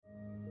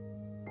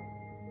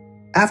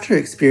After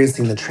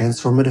experiencing the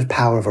transformative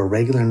power of a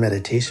regular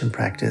meditation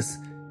practice,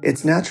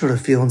 it's natural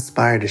to feel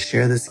inspired to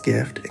share this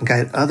gift and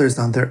guide others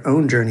on their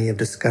own journey of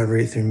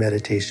discovery through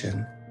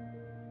meditation.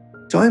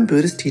 Join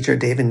Buddhist teacher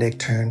David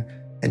Nichtern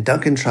and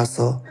Duncan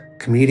Trussell,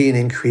 comedian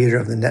and creator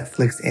of the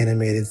Netflix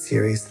animated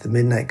series The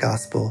Midnight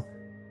Gospel,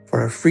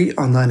 for a free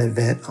online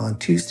event on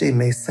Tuesday,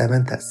 May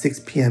 7th at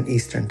 6 p.m.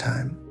 Eastern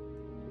Time.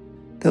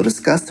 They'll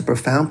discuss the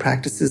profound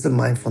practices of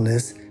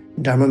mindfulness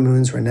in Dharma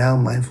Moon's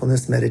renowned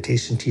mindfulness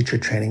meditation teacher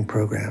training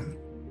program.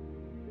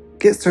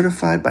 Get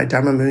certified by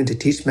Dharma Moon to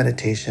teach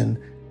meditation,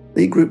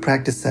 lead group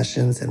practice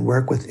sessions, and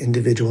work with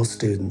individual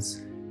students.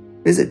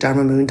 Visit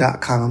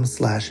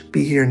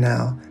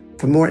dharmamoon.com/beherenow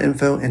for more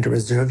info and to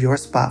reserve your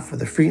spot for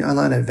the free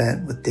online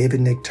event with David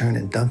Nichtern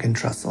and Duncan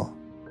Trussell.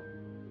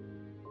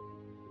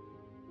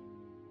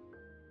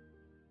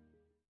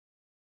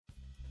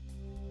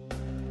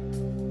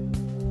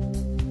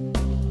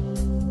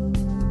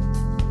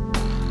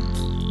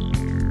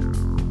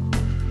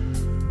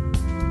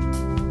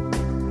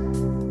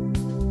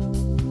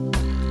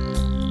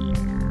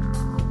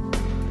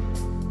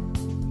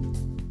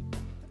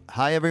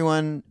 Hi,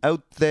 everyone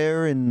out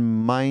there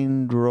in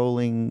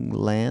mind-rolling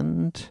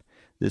land.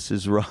 This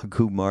is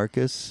Raghu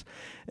Marcus,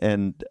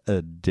 and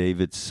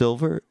David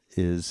Silver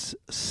is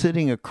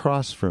sitting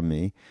across from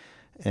me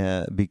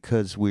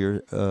because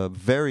we're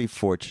very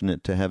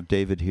fortunate to have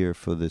David here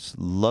for this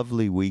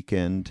lovely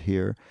weekend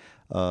here.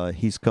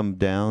 He's come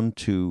down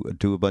to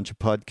do a bunch of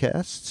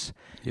podcasts,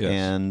 yes.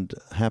 And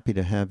happy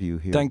to have you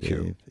here. Thank Dave.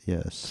 you.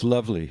 Yes, It's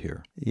lovely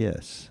here.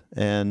 yes,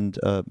 and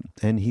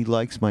he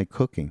likes my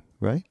cooking,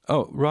 right?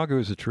 Oh, Raghu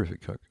is a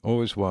terrific cook.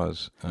 Always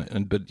was.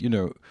 But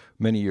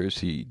many years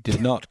he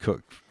did not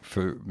cook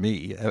for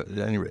me, at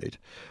any rate.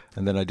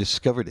 And then I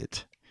discovered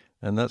it.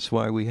 And that's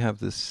why we have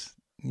this,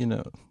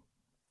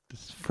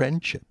 this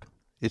friendship.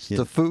 It's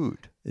the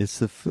food. It's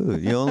the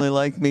food. You only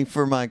like me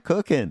for my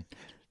cooking.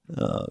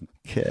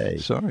 Okay.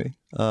 Sorry.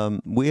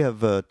 We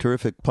have a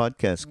terrific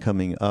podcast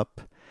coming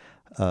up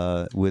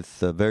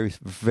with a very,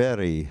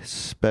 very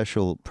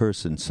special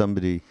person,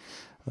 somebody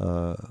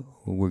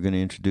we're going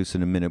to introduce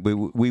in a minute.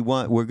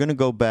 We're going to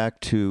go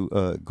back.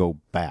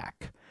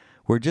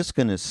 We're just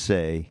going to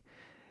say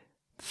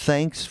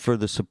thanks for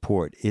the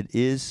support. It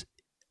is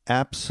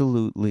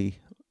absolutely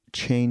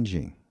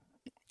changing,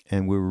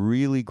 and we're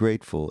really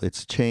grateful.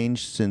 It's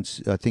changed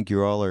since I think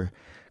you all are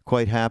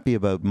quite happy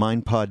about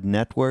MindPod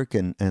Network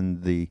and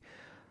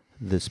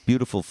this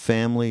beautiful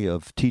family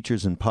of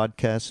teachers and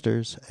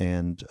podcasters,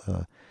 and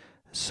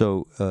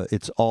so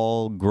it's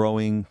all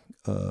growing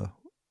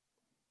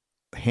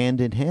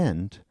hand in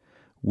hand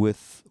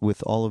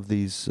with all of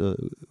these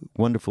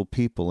wonderful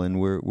people, and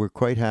we're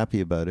quite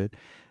happy about it.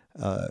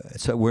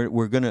 So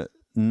we're going to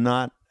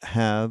not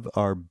have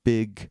our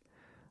big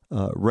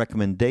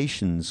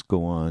recommendations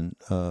go on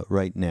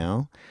right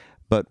now,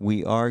 but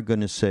we are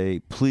going to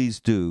say, please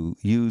do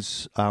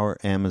use our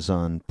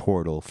Amazon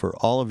portal for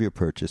all of your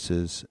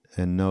purchases,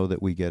 and know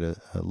that we get a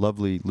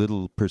lovely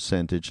little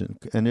percentage.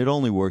 And it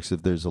only works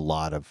if there's a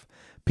lot of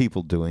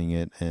people doing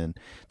it, and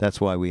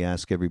that's why we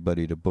ask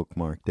everybody to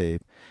bookmark,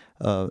 Dave.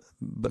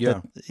 But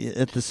Yeah.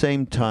 at the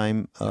same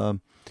time,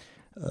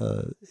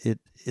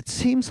 it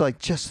seems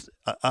like there's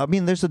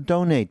a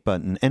donate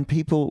button, and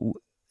people,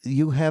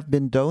 you have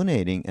been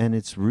donating, and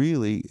it's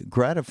really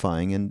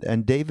gratifying.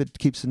 And David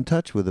keeps in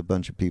touch with a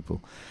bunch of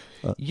people.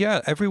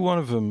 Yeah, every one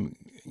of them,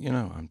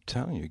 I'm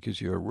telling you,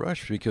 gives you a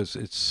rush because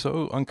it's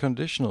so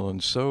unconditional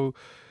and so,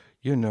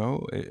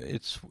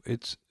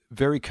 it's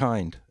very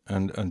kind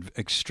and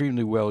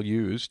extremely well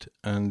used.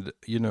 And,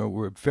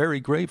 we're very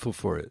grateful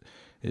for it.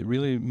 It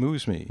really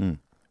moves me,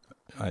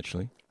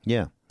 actually.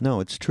 Yeah,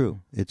 no, it's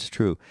true. It's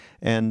true.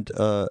 And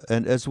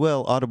as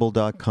well,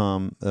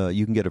 audible.com,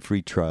 you can get a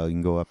free trial. You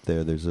can go up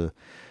there. There's a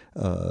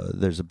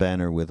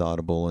banner with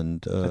Audible,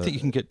 and I think you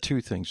can get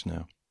two things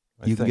now.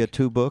 You can get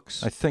two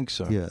books? I think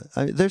so. Yeah.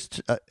 There's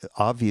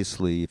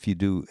obviously, if you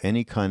do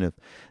any kind of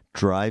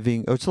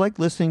driving, it's like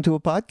listening to a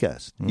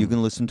podcast. You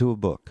can listen to a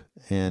book.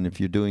 And if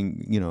you're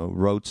doing,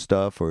 road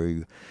stuff, or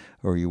you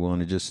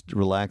want to just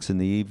relax in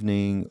the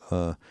evening,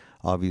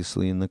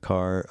 obviously in the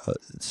car.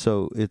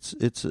 So it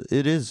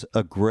is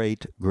a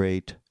great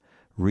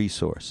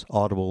resource,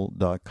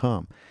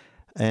 audible.com.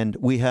 And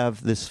we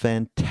have this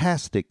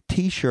fantastic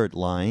T-shirt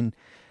line.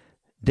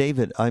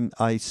 David,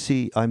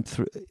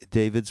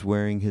 David's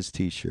wearing his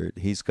T-shirt.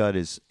 He's got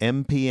his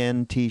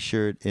MPN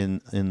T-shirt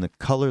in the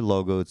color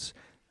logo. It's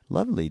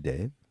lovely,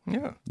 Dave.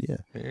 Yeah. Yeah.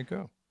 There you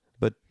go.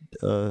 But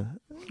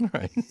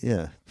Right.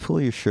 yeah, pull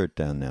your shirt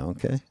down now,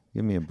 okay?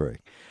 Give me a break.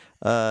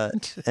 So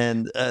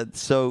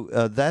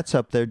that's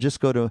up there. Just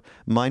go to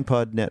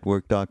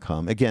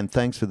mindpodnetwork.com. Again,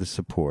 thanks for the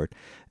support.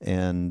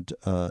 And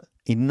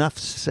enough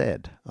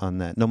said on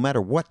that. No matter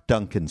what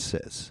Duncan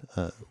says,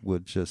 we'll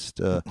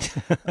just...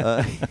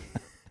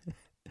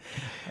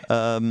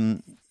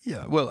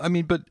 Yeah, well,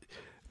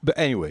 but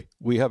anyway,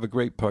 we have a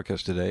great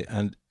podcast today,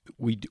 and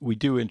we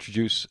do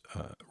introduce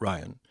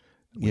Ryan.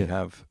 We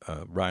have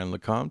Ryan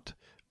LeCompte.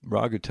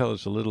 Raghu, tell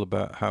us a little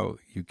about how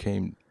you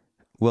came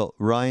Well,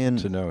 Ryan,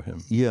 to know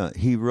him. Yeah,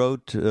 he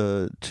wrote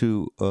to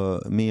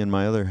me and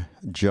my other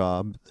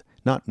job.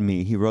 Not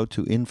me. He wrote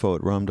to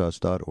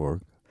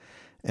info@ramdas.org,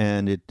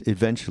 and it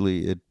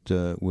eventually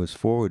was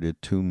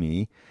forwarded to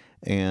me.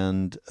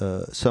 And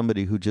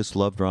somebody who just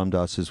loved Ram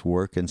Dass's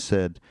work and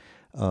said,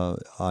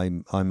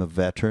 "I'm a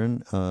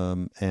veteran,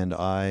 and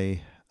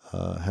I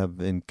have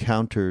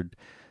encountered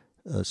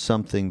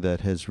something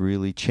that has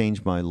really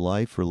changed my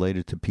life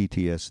related to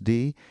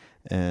PTSD."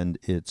 And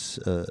it's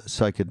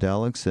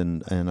psychedelics,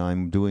 and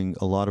I'm doing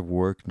a lot of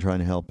work and trying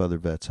to help other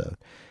vets out.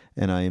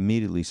 And I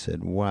immediately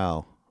said,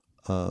 wow,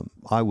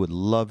 I would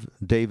love,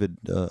 David,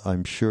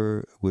 I'm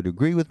sure, would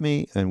agree with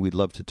me, and we'd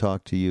love to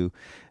talk to you.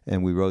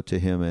 And we wrote to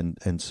him,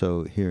 and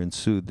so here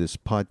ensued this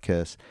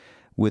podcast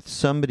with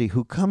somebody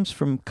who comes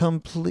from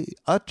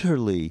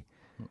utterly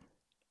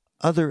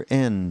other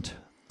end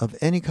of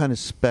any kind of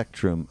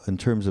spectrum in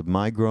terms of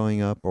my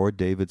growing up or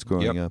David's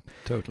growing up.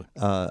 Totally.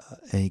 And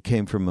he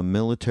came from a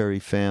military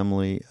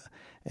family,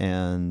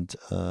 and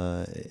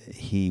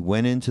he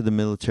went into the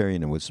military,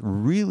 and it was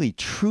really,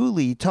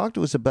 truly, he talked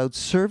to us about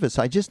service.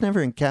 I just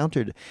never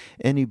encountered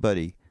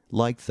anybody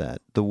like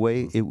that. The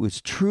way it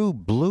was true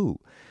blue,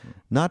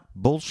 not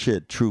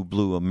bullshit true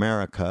blue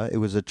America. It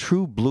was a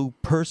true blue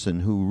person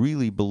who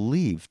really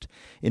believed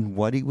in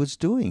what he was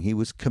doing. He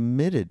was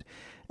committed.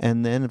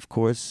 And then, of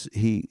course,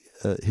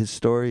 his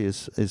story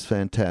is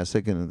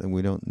fantastic, and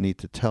we don't need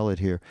to tell it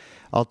here.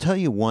 I'll tell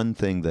you one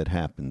thing that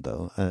happened,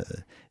 though,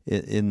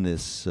 in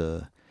this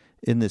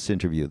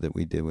interview that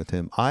we did with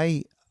him.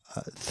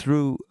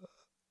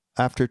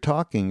 After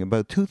talking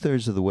about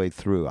 2/3 of the way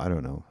through, I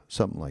don't know,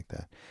 something like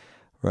that,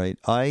 right?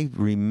 I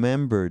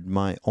remembered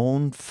my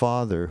own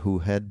father, who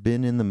had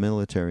been in the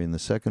military in the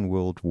Second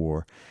World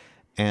War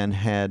and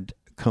had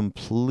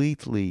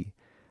completely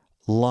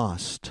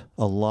lost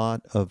a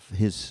lot of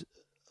his,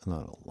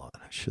 not a lot,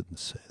 I shouldn't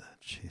say that,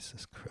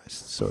 Jesus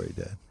Christ, sorry,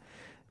 Dad.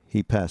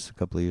 He passed a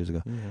couple of years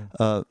ago.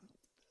 Yeah.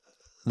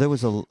 There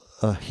was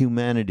a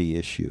humanity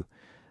issue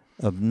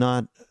of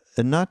not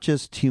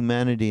just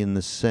humanity in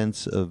the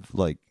sense of,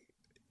 like,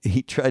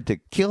 he tried to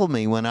kill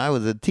me when I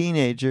was a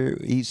teenager.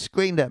 He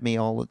screamed at me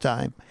all the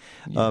time.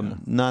 Yeah.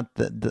 Not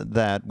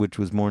that, which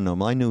was more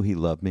normal. I knew he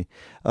loved me.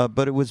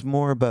 But it was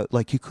more about,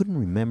 like, you couldn't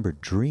remember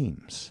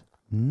dreams.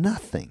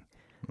 Nothing.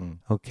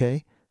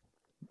 Okay?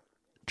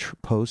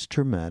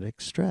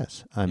 Post-traumatic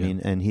stress. I mean,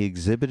 and he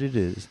exhibited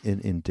it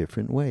in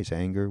different ways.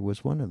 Anger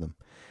was one of them.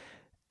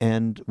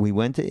 And we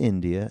went to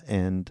India,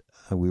 and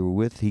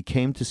he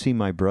came to see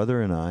my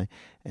brother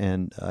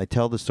and I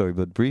tell the story,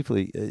 but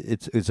briefly,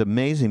 it's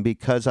amazing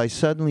because I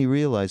suddenly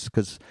realized,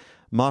 because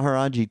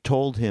Maharaji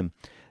told him,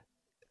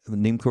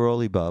 Neem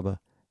Karoli Baba,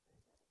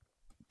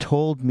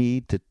 told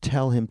me to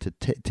tell him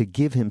to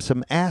give him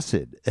some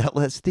acid,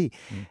 LSD,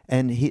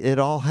 and it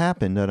all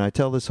happened. And I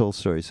tell this whole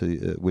story,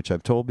 which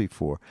I've told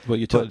before. Well,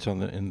 you tell it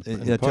in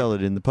the tell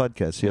it in the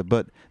podcast, yeah.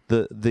 But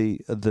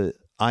the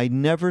I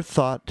never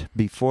thought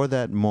before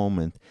that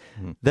moment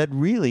that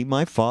really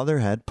my father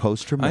had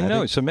post-traumatic. I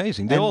know, it's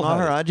amazing. They and all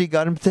Maharaji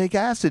got him to take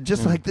acid,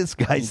 just like this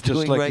guy's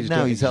doing right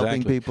now. He's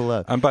helping people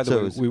out. And by the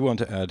way, we want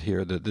to add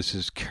here that this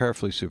is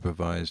carefully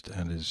supervised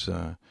and is.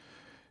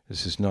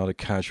 This is not a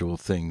casual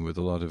thing with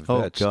a lot of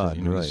vets. Oh, God,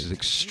 right. This is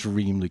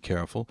extremely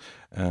careful,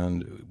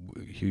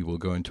 and he will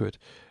go into it.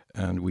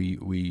 And we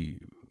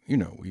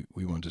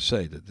want to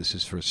say that this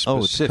is for a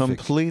specific... Oh, it's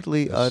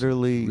completely,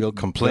 utterly real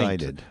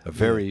complaint. Guided. A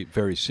very,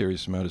 very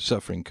serious amount of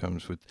suffering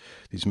comes with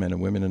these men and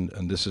women,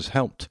 and this has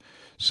helped.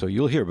 So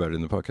you'll hear about it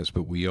in the podcast,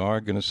 but we are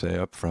going to say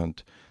up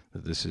front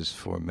that this is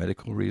for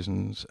medical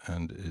reasons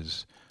and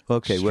is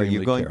well,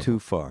 you're going too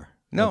far.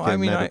 No, okay, I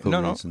mean,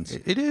 reasons.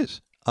 It is.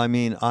 I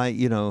mean,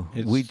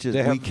 we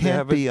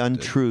can't be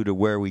untrue to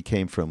where we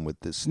came from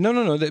with this. No.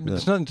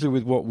 It's nothing to do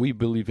with what we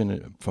believe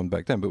in from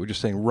back then, but we're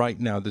just saying right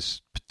now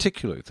this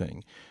particular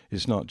thing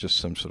is not just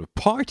some sort of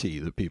party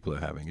that people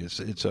are having.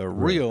 It's a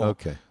real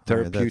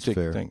therapeutic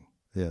thing.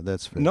 Yeah,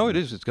 that's fair. No, it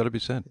is. It's got to be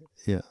said.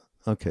 Yeah.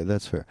 Okay,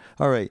 that's fair.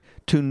 All right.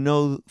 To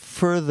no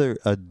further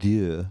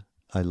adieu,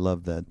 I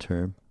love that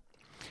term.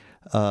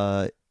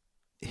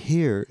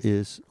 Here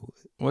is...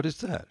 What is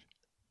that?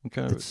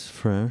 It's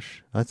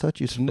French. I thought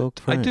you spoke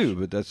French. I do,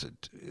 but that's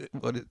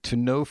to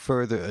no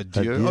further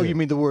adieu. Oh, you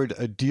mean the word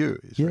adieu?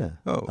 Yeah. Right.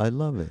 Oh, I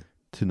love it.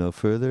 To no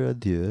further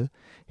adieu.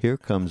 Here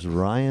comes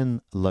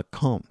Ryan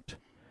LeCompte,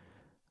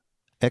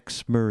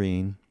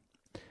 ex-Marine,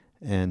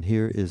 and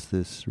here is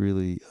this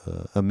really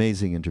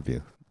amazing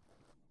interview.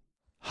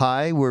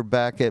 Hi, we're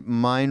back at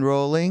Mind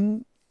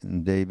Rolling,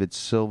 and David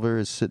Silver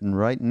is sitting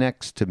right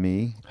next to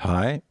me.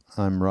 Hi.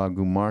 I'm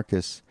Raghu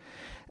Marcus.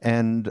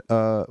 And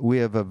we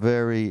have a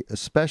very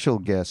special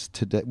guest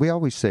today. We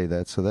always say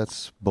that, so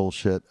that's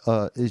bullshit.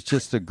 He's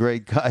just a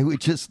great guy. We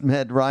just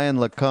met Ryan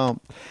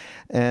LeCompte,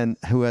 and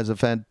who has a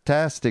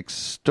fantastic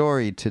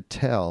story to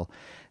tell.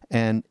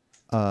 And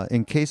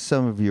in case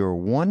some of you are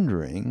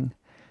wondering,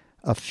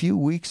 a few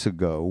weeks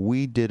ago,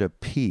 we did a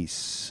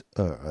piece,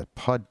 a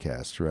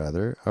podcast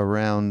rather,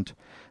 around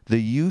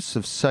the use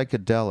of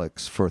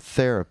psychedelics for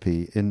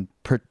therapy. In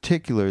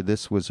particular,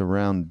 this was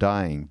around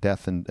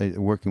death, and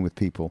working with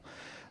people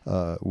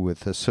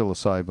with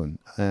psilocybin.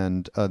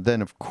 And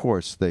then, of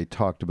course, they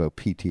talked about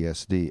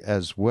PTSD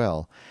as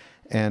well.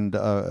 And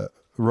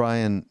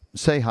Ryan,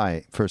 say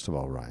hi. First of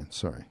all, Ryan,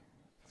 sorry.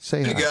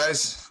 Say hi. Hey,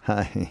 guys.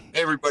 Hi. Hey,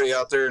 everybody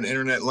out there in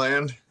internet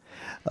land.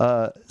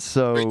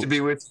 So Great to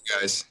be with you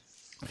guys.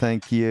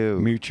 Thank you.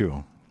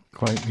 Mutual.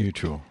 Quite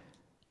mutual.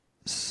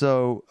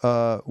 So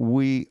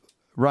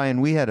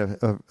Ryan, we had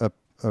a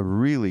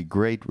really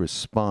great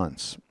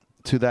response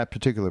to that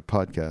particular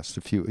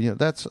podcast.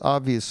 That's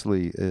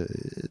obviously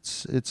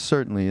it's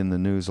certainly in the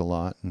news a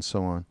lot and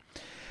so on.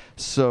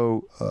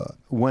 So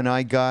when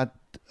I got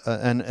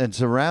and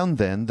it's around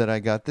then that I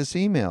got this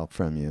email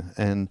from you,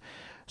 and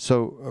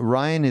so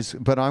Ryan is.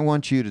 But I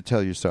want you to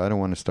tell your story. I don't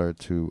want to start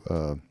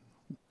to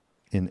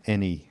in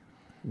any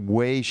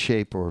way,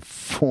 shape, or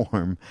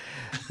form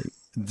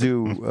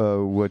do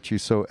what you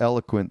so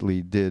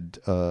eloquently did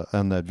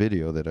on that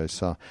video that I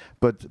saw.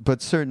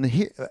 But certainly,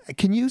 here,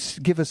 can you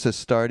give us a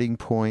starting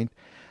point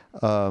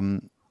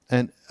and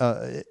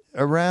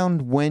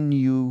around when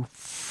you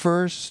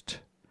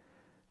first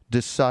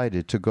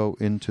decided to go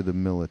into the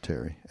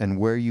military and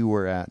where you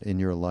were at in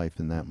your life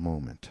in that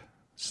moment?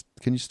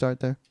 Can you start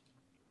there?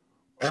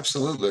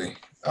 Absolutely.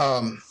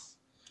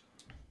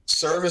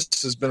 Service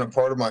has been a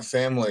part of my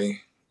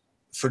family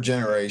for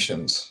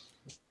generations.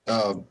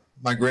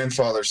 My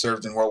grandfather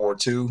served in World War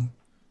II.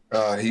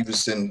 He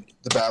was in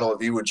the Battle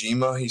of Iwo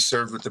Jima. He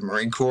served with the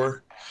Marine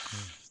Corps.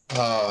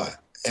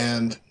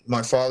 And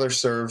my father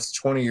served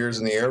 20 years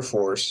in the Air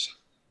Force.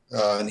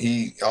 And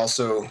he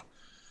also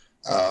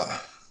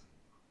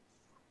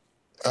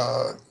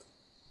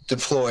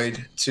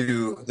deployed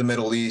to the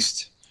Middle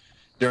East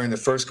during the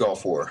first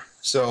Gulf War.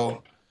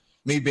 So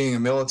me being a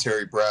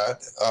military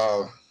brat,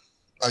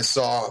 I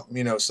saw,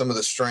 some of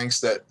the strengths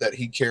that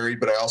he carried,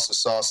 but I also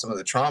saw some of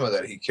the trauma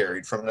that he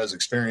carried from those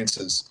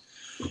experiences.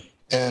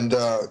 And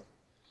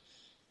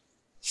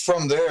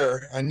from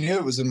there, I knew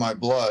it was in my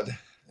blood.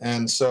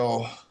 And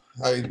so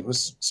I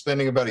was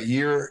spending about a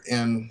year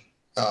in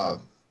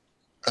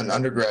an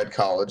undergrad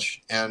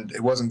college, and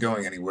it wasn't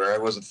going anywhere. I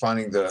wasn't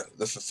finding the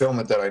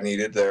fulfillment that I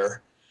needed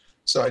there.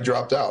 So I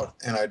dropped out,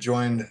 and I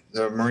joined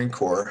the Marine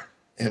Corps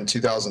in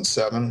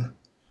 2007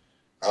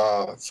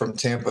 from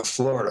Tampa,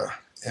 Florida.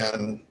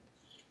 And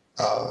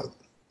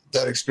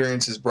that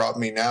experience has brought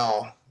me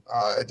now.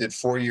 I did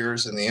 4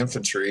 years in the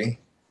infantry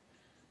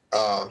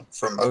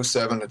from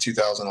 2007 to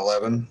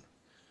 2011.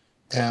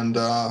 And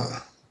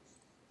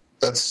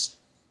that's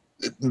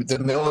the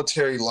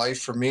military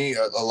life for me,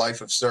 a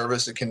life of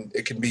service. It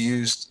can be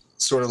used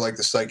sort of like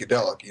the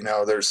psychedelic.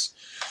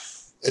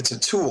 It's a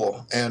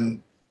tool,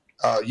 and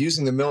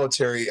using the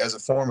military as a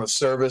form of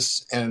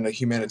service and a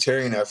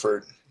humanitarian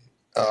effort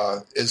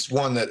is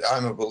one that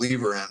I'm a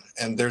believer in.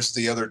 And there's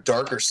the other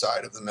darker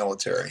side of the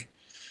military,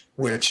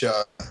 which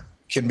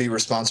can be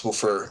responsible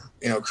for,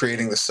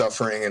 creating the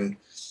suffering,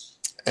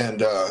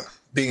 and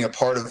being a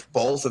part of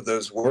both of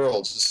those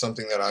worlds is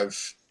something that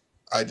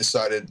I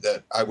decided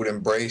that I would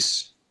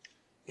embrace,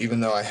 even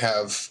though I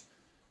have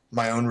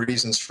my own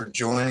reasons for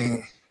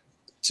joining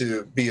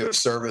to be of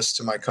service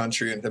to my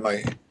country and to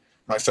my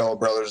fellow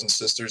brothers and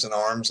sisters in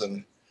arms,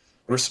 and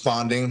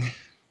responding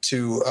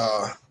to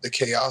the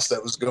chaos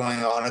that was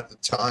going on at the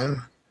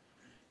time.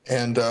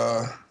 And,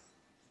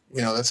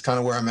 that's kind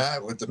of where I'm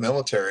at with the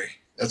military.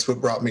 That's what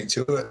brought me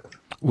to it.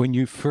 When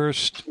you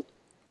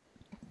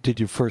did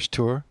your first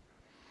tour,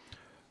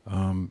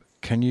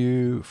 can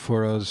you,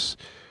 for us,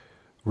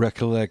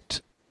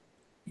 recollect,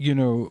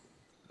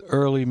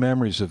 early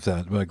memories of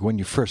that? Like when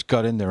you first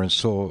got in there and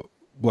saw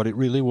what it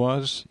really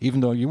was? Even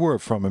though you were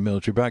from a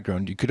military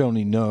background, you could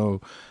only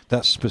know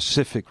that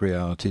specific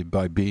reality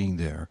by being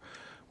there.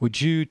 Would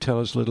you tell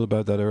us a little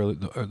about that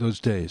those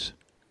days?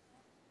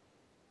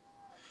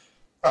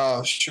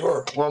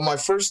 Sure. Well, my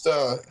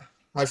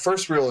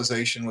first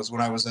realization was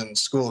when I was in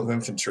School of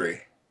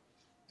Infantry,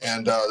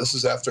 and this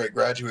is after I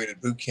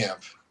graduated boot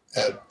camp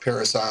at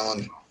Parris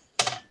Island.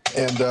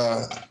 And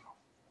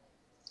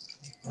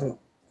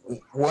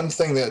one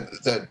thing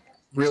that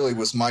really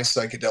was my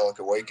psychedelic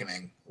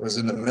awakening was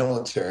in the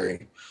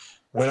military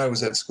when I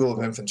was at School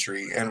of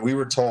Infantry, and we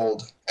were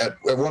told at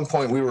one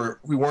point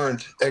we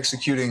weren't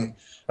executing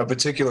a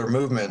particular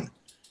movement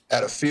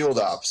at a field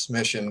ops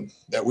mission,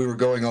 that we were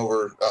going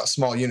over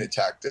small unit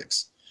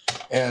tactics.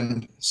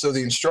 And so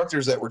the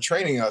instructors that were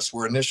training us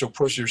were initial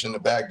pushers into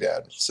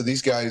Baghdad. So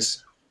these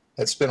guys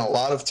had spent a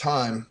lot of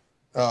time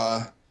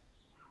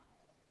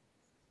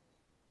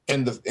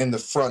in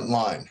the front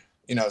line,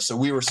 so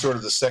we were sort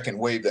of the second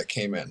wave that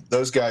came in.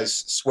 Those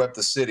guys swept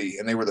the city,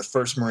 and they were the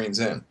first Marines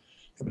in.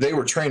 They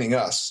were training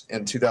us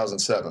in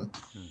 2007.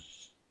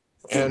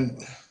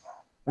 And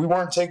we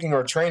weren't taking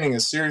our training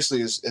as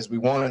seriously as we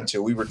wanted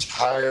to. We were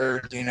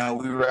tired, we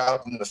were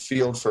out in the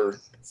field for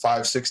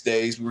 5-6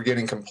 days. We were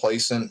getting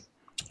complacent.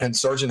 And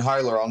Sergeant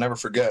Heiler, I'll never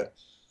forget,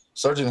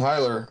 Sergeant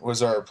Heiler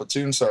was our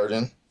platoon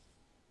sergeant.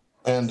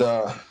 And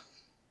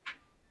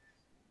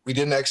we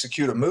didn't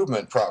execute a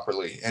movement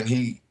properly. And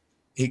he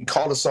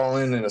called us all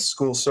in a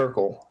school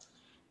circle,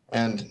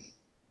 and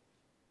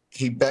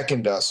he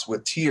beckoned us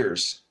with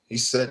tears. He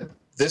said,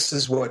 "This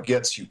is what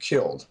gets you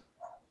killed."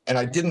 And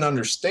I didn't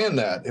understand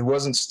that. It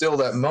wasn't still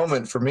that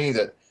moment for me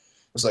that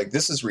was like,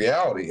 this is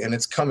reality and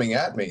it's coming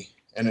at me,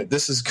 and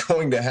this is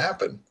going to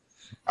happen.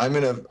 I'm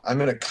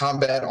in a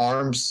combat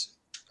arms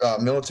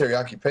military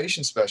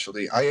occupation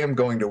specialty. I am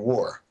going to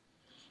war.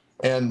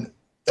 And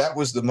that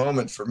was the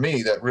moment for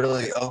me that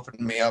really opened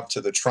me up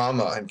to the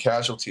trauma and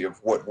casualty of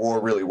what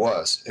war really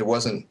was. It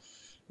wasn't,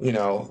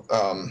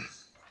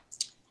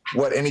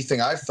 what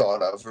anything I've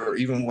thought of, or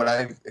even what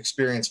I've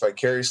experienced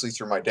vicariously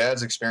through my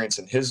dad's experience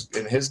and his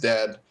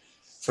dad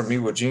from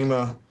Iwo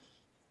Jima.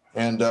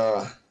 And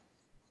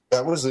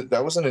that was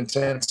an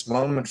intense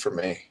moment for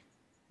me.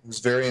 It was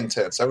very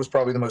intense. That was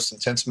probably the most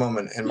intense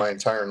moment in my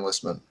entire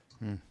enlistment.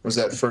 Was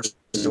that first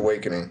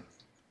awakening.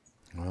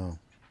 Wow.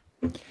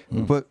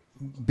 But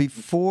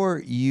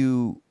before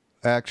you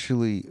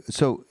actually,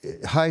 so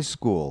high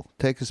school,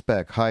 take us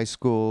back, high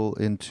school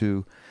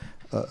into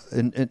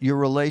in your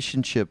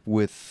relationship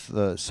with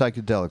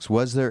psychedelics.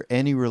 Was there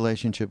any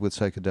relationship with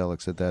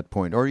psychedelics at that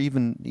point, or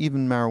even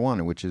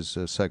marijuana, which is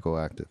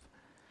psychoactive?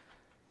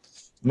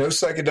 No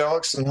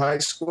psychedelics in high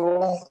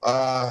school.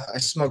 I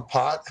smoked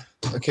pot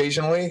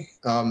occasionally,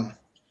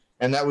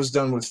 and that was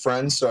done with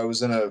friends. So I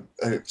was in a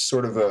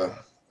sort of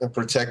a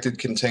protected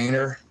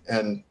container,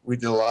 and we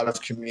did a lot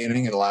of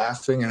communing and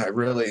laughing. And I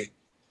really,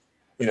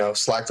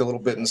 slacked a little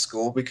bit in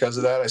school because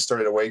of that. I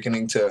started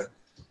awakening to,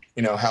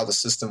 how the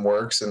system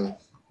works, and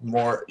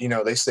more,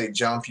 they say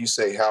jump, you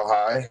say how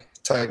high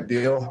type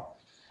deal.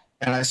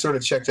 And I sort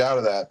of checked out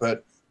of that.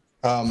 But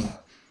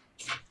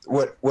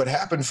what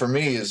happened for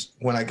me is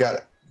when I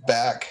got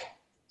back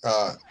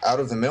out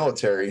of the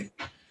military,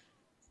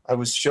 I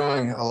was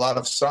showing a lot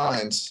of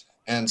signs.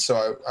 And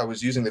so I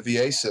was using the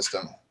VA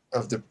system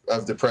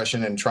of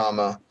depression and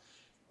trauma.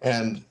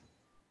 And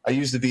I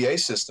used the VA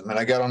system, and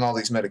I got on all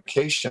these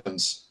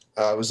medications.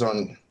 I was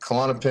on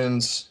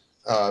Klonopins.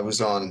 I was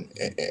on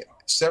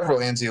several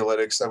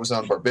anxiolytics. I was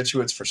on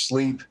barbiturates for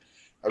sleep.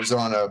 I was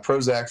on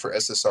Prozac for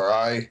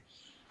SSRI.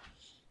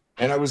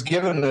 And I was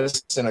given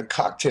this in a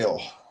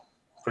cocktail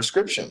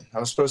prescription. I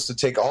was supposed to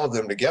take all of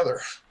them together.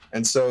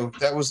 And so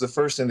that was the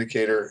first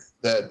indicator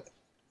that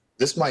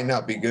this might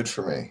not be good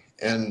for me.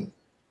 And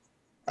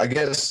I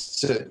guess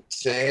to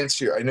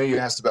answer, I know you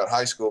asked about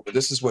high school, but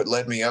this is what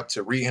led me up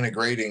to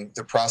reintegrating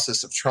the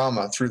process of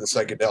trauma through the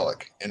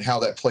psychedelic, and how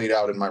that played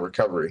out in my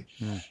recovery.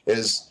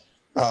 Is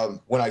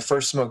when I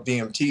first smoked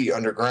DMT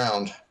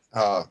underground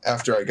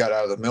after I got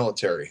out of the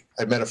military.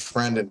 I met a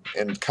friend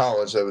in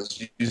college that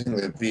was using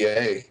the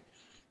VA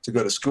to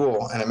go to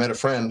school, and I met a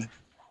friend,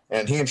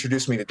 and he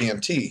introduced me to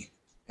DMT.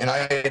 And I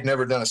had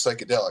never done a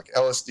psychedelic,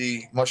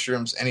 LSD,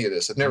 mushrooms, any of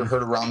this. I'd never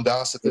heard of Ram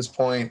Dass at this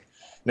point,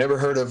 never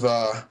heard of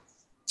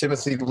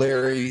Timothy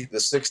Leary, the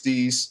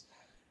 60s.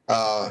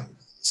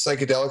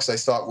 Psychedelics I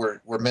thought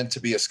were meant to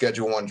be a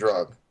Schedule I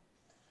drug.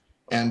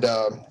 And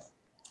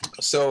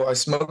so I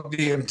smoked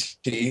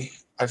DMT.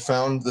 I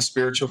found the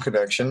spiritual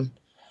connection,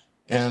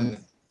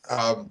 and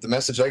the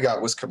message I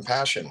got was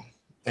compassion.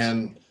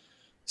 And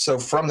so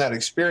from that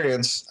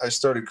experience, I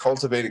started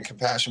cultivating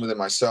compassion within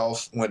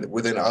myself,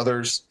 within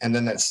others. And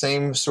then that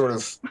same sort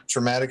of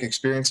traumatic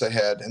experience I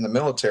had in the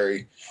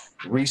military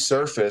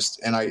resurfaced,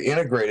 and I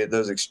integrated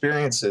those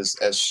experiences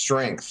as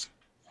strength.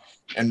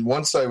 And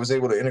once I was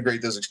able to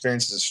integrate those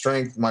experiences as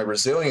strength, my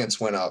resilience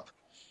went up.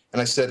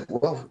 And I said,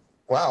 well,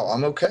 wow,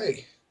 I'm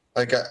okay.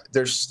 Like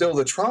there's still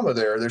the trauma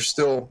there. There's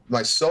still,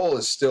 my soul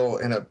is still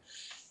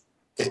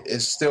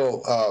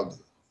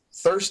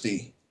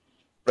thirsty,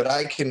 but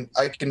I can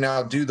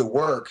now do the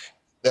work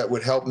that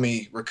would help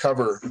me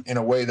recover in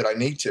a way that I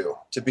need to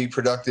be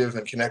productive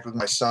and connect with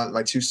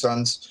my two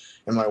sons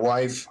and my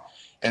wife.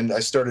 And I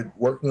started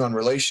working on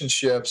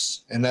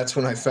relationships, and that's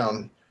when I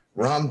found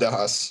Ram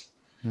Dass.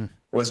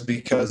 Was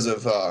because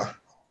of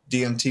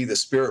DMT, the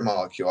spirit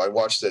molecule. I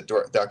watched that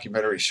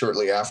documentary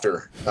shortly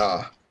after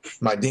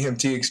my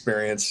DMT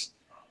experience,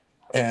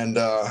 and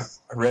I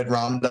read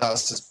Ram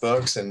Dass's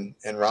books, and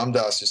Ram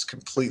Dass just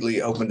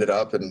completely opened it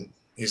up, and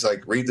he's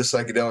like, read the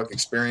psychedelic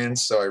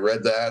experience. So I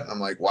read that, and I'm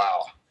like,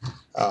 wow.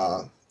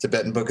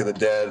 Tibetan Book of the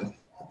Dead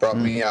brought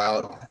me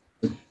out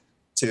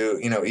to,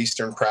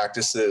 Eastern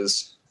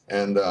practices,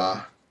 and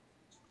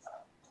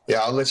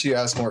yeah, I'll let you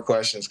ask more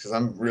questions because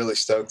I'm really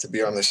stoked to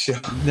be on the show.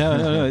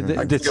 No.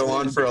 I could go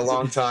on for a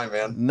long time,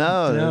 man.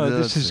 No,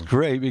 this is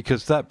great,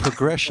 because that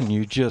progression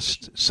you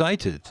just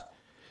cited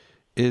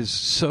is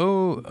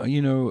so, I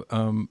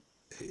don't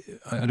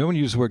want to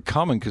use the word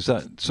common because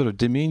that sort of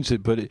demeans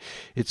it, but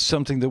it's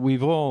something that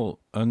we've all,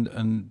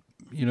 and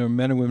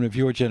men and women of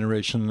your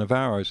generation and of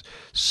ours,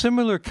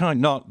 similar kind,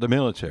 not the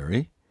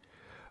military,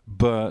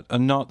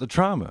 and not the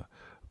trauma,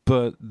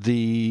 but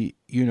the,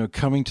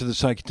 coming to the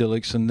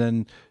psychedelics and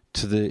then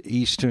to the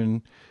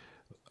Eastern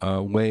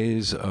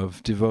ways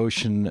of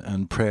devotion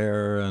and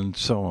prayer and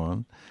so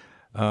on.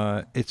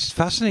 It's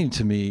fascinating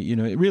to me,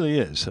 it really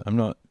is, I'm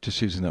not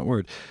just using that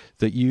word,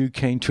 that you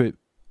came to it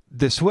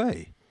this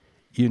way.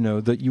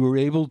 that you were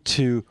able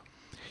to,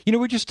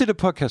 we just did a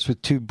podcast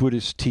with two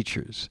Buddhist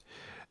teachers,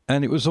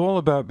 and it was all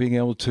about being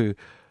able to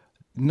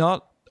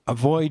not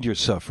avoid your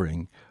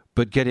suffering,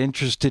 but get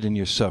interested in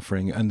your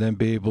suffering and then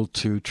be able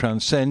to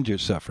transcend your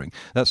suffering.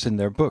 That's in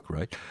their book,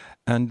 right?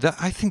 And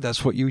I think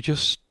that's what you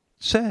just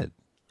said,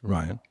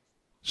 Ryan.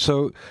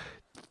 So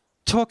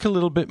talk a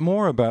little bit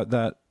more about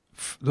that,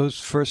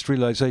 those first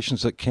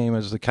realizations that came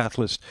as the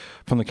catalyst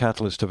of a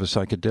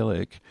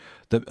psychedelic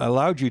that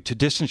allowed you to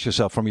distance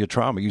yourself from your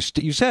trauma.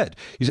 You said,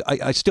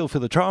 I still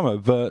feel the trauma,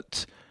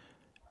 but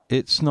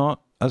it's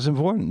not as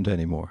important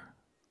anymore.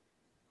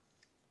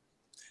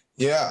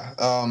 Yeah.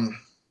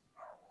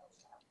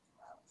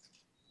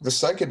 The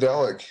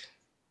psychedelic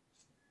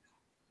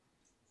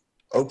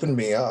opened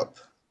me up,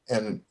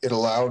 and it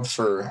allowed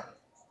for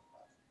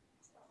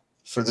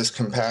this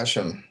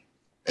compassion.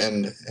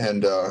 And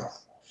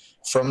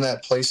from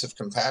that place of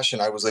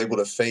compassion, I was able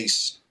to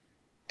face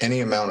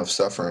any amount of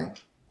suffering.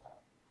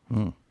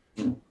 And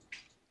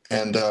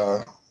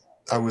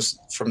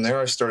from there,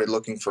 I started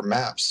looking for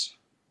maps.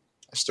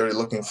 I started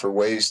looking for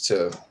ways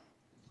to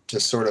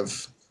sort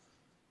of,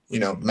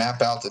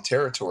 map out the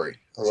territory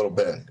a little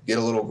bit, get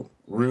a little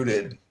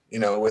rooted,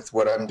 with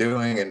what I'm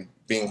doing and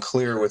being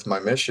clear with my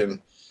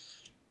mission.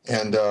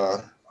 And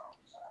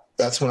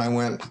that's when I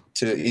went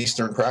to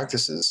Eastern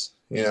practices,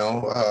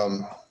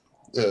 the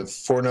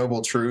Four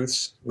Noble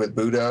Truths with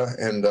Buddha,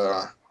 and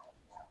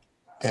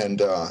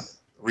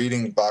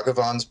reading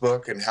Bhagavan's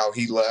book and how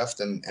he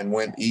left and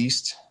went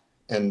east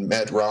and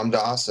met Ram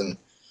Dass. And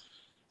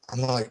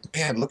I'm like,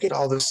 man, look at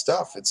all this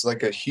stuff. It's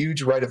like a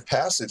huge rite of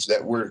passage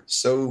that we're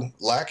so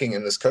lacking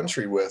in this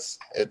country with.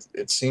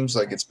 It seems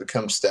like it's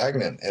become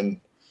stagnant.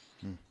 And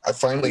I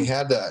finally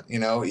had that,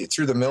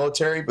 through the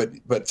military,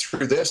 but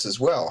through this as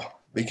well,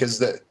 because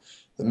the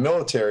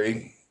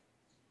military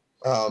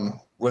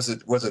was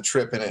a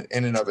trip in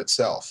and of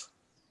itself.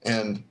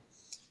 And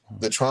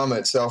the trauma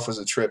itself was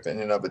a trip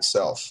in and of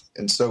itself.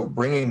 And so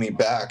bringing me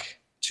back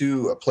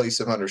to a place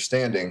of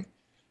understanding,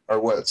 or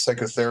what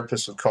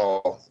psychotherapists would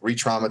call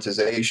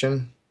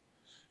re-traumatization,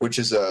 which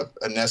is a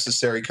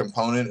necessary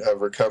component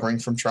of recovering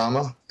from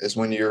trauma, is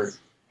when you're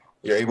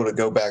able to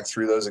go back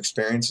through those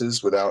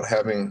experiences without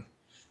having,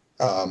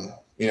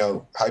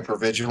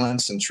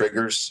 hypervigilance and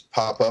triggers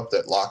pop up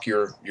that lock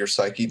your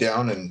psyche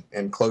down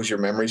and close your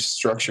memory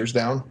structures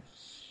down.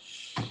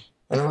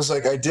 And I was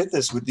like, I did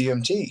this with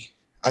DMT.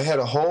 I had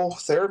a whole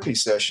therapy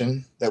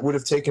session that would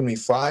have taken me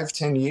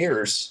 5-10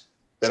 years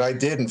that I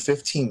did in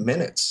 15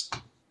 minutes.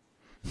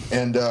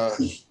 And,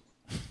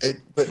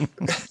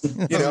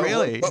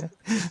 really?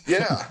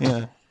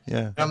 Yeah.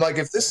 Yeah. And I'm like,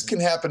 if this can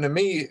happen to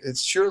me, it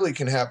surely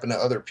can happen to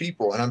other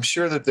people. And I'm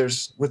sure that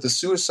with the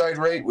suicide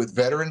rate with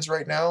veterans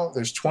right now,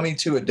 there's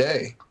 22 a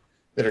day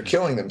that are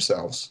killing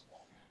themselves.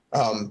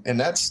 And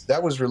that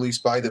was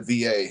released by the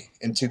VA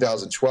in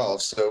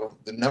 2012. So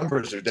the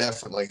numbers are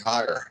definitely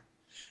higher.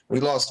 We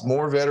lost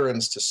more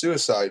veterans to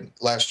suicide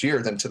last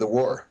year than to the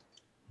war.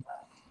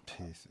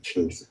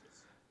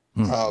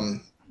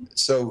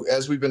 So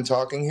as we've been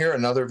talking here,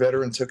 another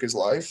veteran took his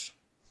life.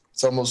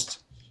 It's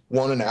almost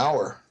one an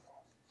hour.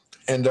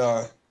 And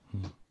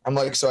I'm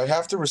like, so I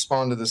have to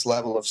respond to this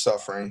level of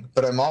suffering,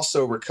 but I'm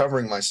also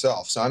recovering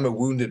myself. So I'm a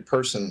wounded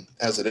person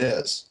as it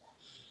is.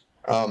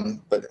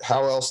 But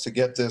how else to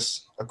get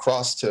this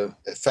across to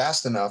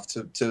fast enough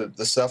to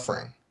the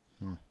suffering?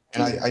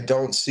 And I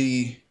don't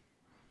see,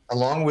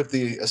 along with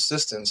the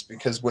assistance,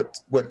 because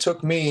what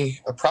took me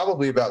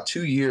probably about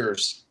 2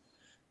 years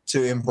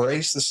to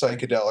embrace the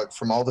psychedelic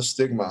from all the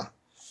stigma,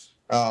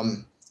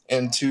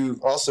 and to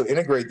also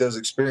integrate those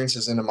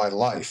experiences into my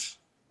life.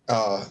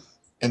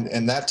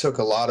 And that took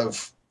a lot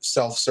of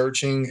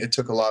self-searching. It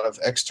took a lot of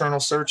external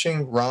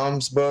searching,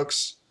 Ram's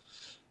books,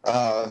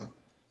 to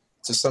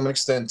some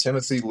extent,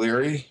 Timothy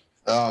Leary,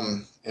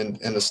 and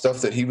the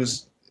stuff that he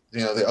was,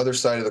 the other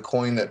side of the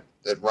coin that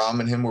Ram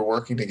and him were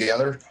working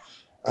together.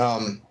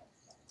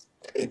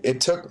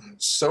 It took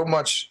so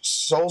much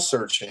soul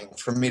searching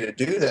for me to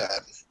do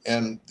that.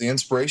 And the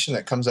inspiration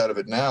that comes out of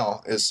it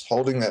now is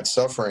holding that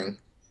suffering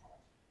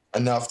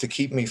enough to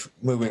keep me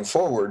moving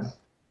forward.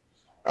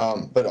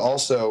 But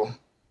also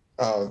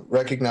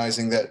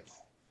recognizing that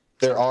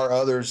there are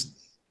others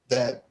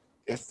that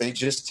if they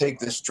just take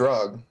this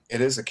drug,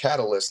 it is a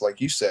catalyst, like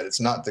you said.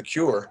 It's not the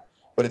cure,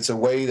 but it's a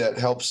way that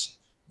helps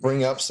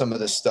bring up some of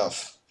this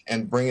stuff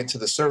and bring it to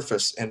the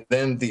surface. And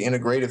then the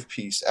integrative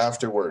piece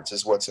afterwards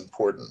is what's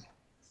important.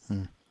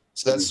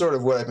 So that's sort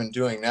of what I've been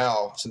doing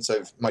now since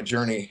my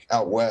journey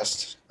out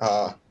west.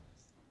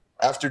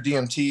 After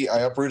DMT,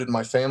 I uprooted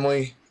my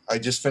family. I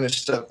just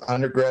finished up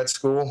undergrad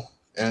school,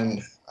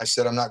 and I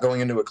said I'm not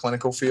going into a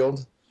clinical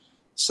field.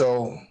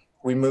 So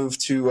we moved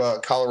to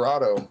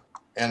Colorado,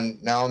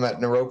 and now I'm at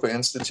Naropa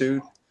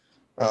Institute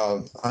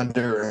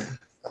under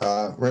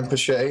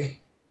Rinpoche.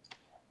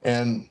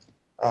 And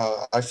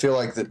I feel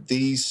like that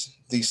these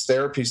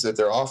therapies that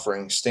they're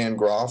offering, Stan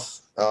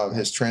Grof,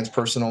 his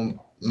transpersonal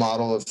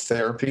model of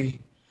therapy,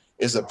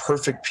 is a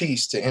perfect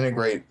piece to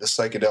integrate the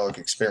psychedelic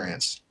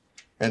experience.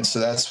 And so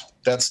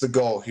that's the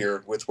goal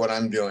here with what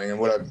I'm doing and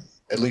what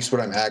at least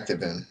what I'm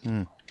active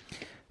in.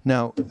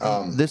 Now,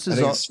 this I is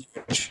think all. it's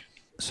huge.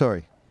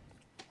 Sorry.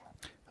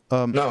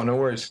 No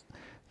worries.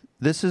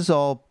 This is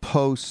all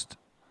post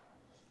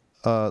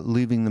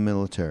leaving the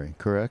military,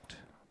 correct?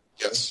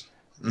 Yes.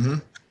 Mm-hmm.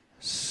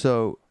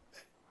 So,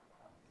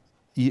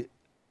 you,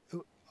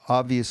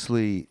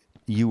 obviously,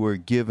 you were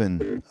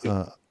given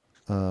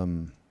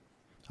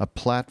a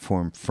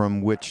platform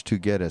from which to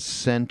get a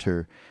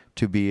center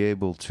to be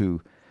able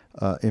to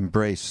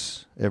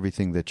embrace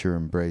everything that you're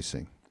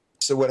embracing.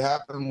 So what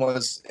happened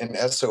was in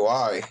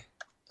SOI,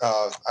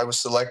 I was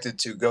selected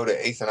to go to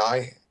 8th and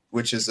I,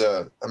 which is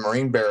a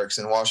Marine barracks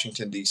in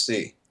Washington,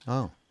 D.C.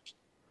 Oh.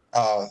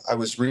 I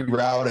was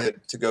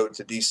rerouted to go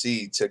to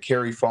D.C. to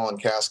carry fallen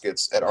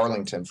caskets at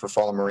Arlington for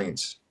fallen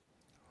Marines.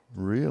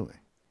 Really?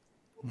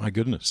 My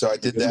goodness. So I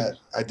did that.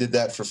 I did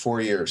that for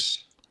 4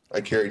 years.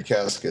 I carried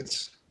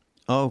caskets.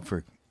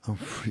 Really?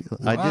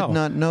 I did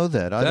not know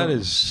that. That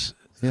is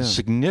a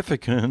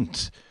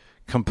significant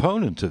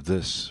component of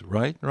this,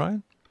 right,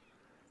 Ryan?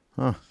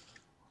 Huh.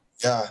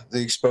 Yeah,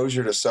 the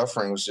exposure to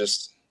suffering was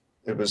just,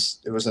 it was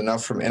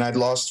enough for me. And I'd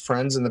lost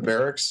friends in the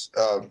barracks.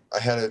 I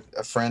had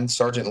a friend,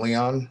 Sergeant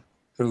Leon,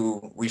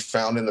 who we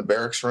found in the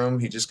barracks room.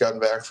 He'd just gotten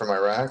back from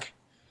Iraq,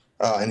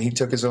 and he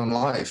took his own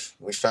life.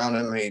 We found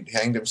him, he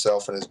hanged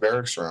himself in his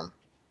barracks room.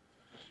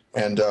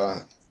 And,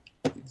 the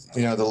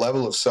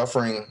level of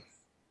suffering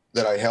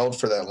that I held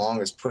for that long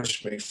has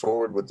pushed me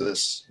forward with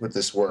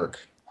this work.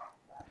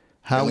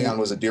 And Leon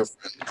was a dear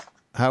friend.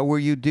 How were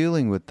you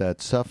dealing with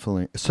that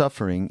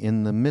suffering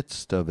in the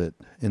midst of it,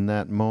 in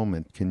that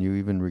moment? Can you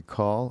even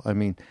recall? I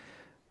mean,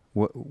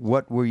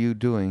 what were you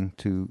doing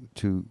to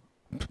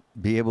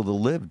be able to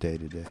live day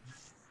to day?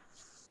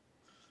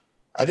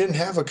 I didn't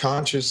have a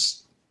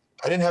conscious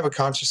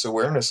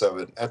awareness of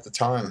it at the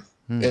time.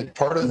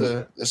 Part of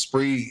the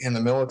spree in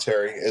the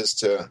military is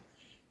to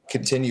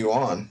continue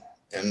on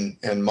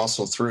and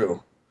muscle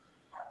through.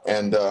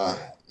 And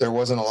there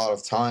wasn't a lot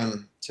of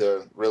time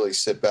to really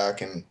sit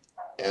back and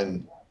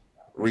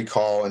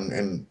recall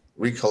and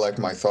recollect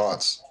my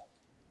thoughts.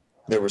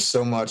 There was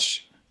so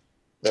much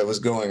that was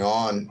going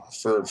on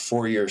for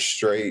 4 years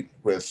straight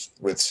with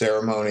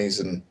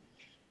ceremonies, and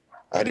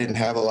I didn't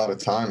have a lot of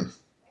time.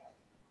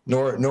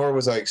 Nor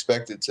was I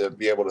expected to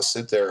be able to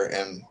sit there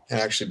and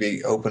actually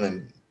be open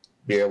and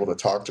be able to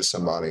talk to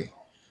somebody.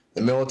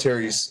 The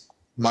military's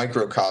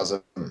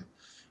microcosm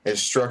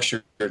is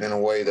structured in a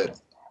way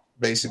that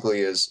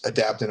basically is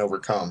adapt and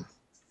overcome.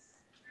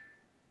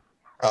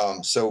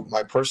 So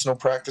my personal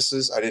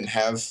practices, I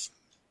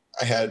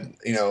had,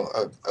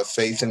 a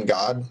faith in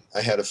God.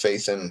 I had a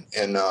faith in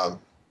that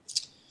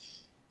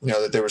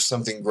there was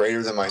something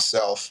greater than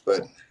myself.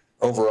 But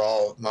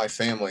overall, my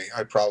family,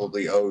 I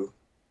probably owe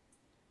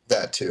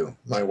that to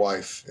my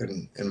wife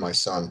and my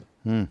son.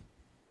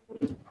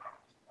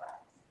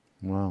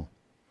 Wow.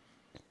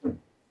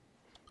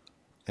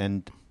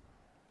 And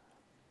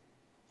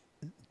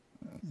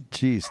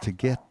geez, to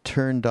get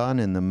turned on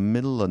in the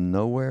middle of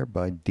nowhere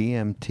by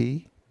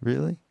DMT?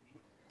 Really?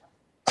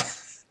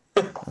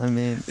 I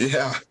mean,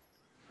 yeah,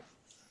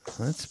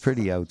 that's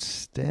pretty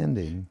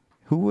outstanding.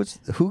 Who was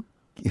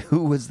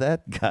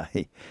that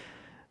guy?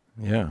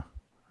 Yeah.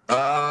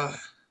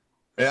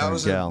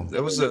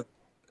 It was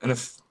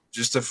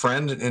just a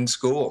friend in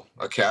school,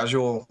 a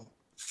casual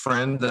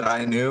friend that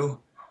I knew.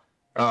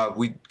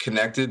 We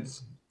connected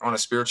on a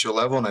spiritual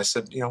level, and I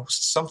said,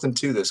 something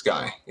to this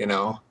guy,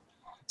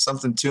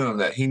 something to him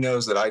that he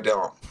knows that I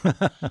don't.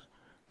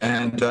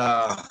 And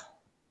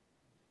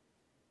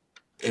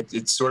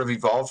it sort of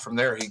evolved from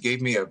there. He gave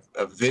me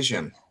a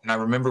vision. And I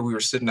remember we were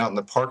sitting out in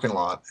the parking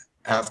lot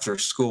after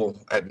school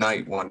at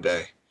night one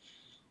day.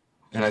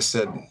 And I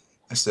said,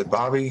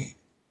 Bobby,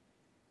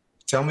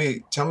 tell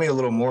me a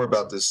little more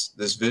about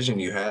this vision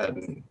you had.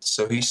 And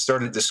so he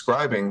started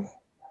describing.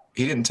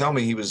 He didn't tell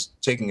me he was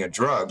taking a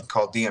drug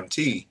called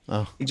DMT.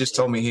 Oh. He just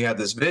told me he had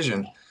this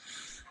vision.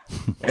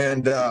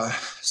 And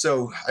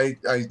so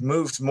I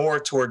moved more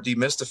toward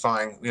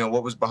demystifying,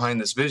 what was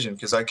behind this vision,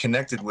 because I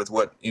connected with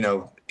what,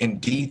 in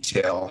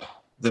detail,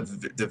 the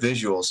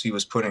visuals he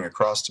was putting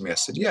across to me. I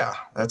said, yeah,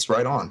 that's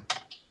right on.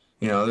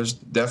 There's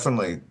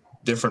definitely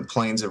different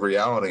planes of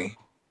reality.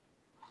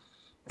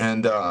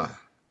 And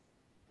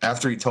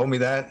after he told me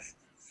that,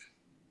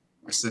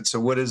 I said, so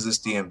what is this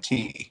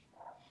DMT?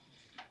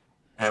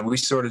 And we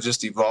sort of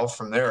just evolved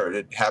from there.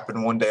 It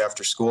happened one day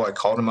after school. I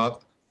called him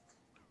up.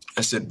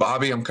 I said,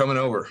 Bobby, I'm coming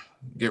over.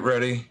 Get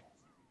ready.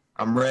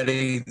 I'm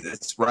ready.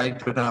 It's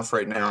ripe enough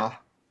right now.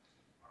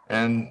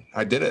 And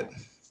I did it.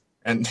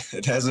 And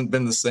it hasn't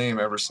been the same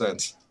ever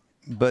since.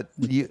 But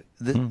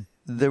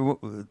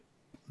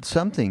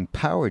something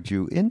powered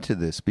you into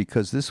this,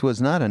 because this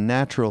was not a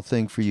natural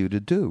thing for you to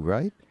do,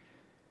 right?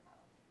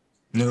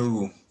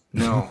 No.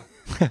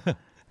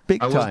 Big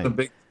time.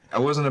 I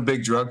wasn't a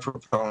big drug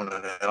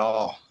proponent at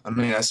all. I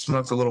mean, I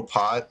smoked a little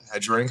pot. I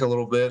drank a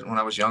little bit when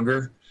I was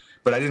younger.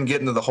 But I didn't get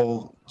into the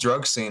whole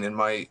drug scene in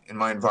my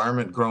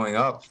environment growing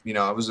up.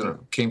 I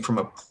came from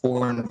a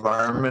poor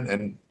environment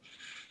and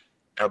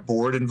a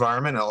bored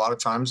environment. And a lot of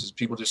times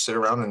people just sit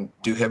around and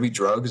do heavy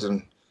drugs.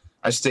 And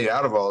I stayed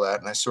out of all that,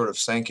 and I sort of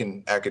sank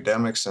in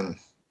academics and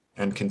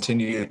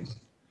continued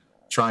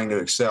trying to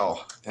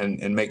excel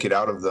and make it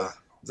out of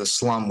the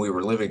slum we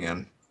were living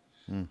in,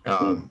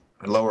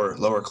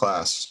 lower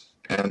class.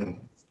 And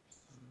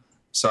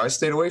so I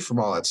stayed away from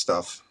all that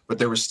stuff. But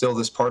there was still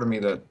this part of me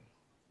that,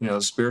 the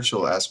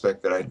spiritual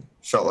aspect that I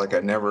felt like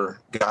I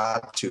never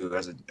got to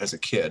as a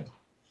kid.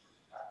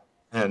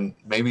 And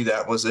maybe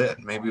that was it.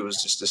 Maybe it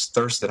was just this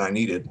thirst that I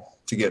needed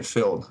to get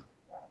filled.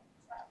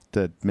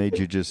 That made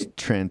you just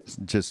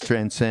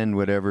transcend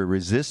whatever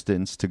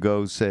resistance to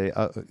go say,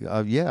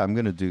 yeah, I'm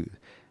going to do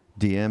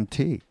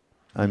DMT.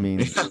 I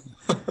mean,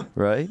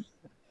 right?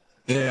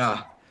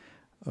 Yeah.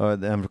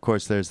 And of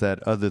course, there's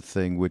that other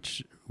thing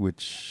which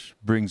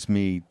brings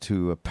me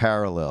to a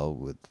parallel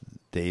with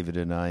David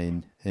and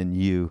I and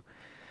you.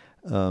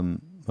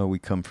 We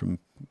come from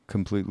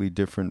completely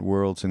different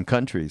worlds and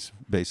countries,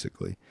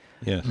 basically.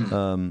 Yes.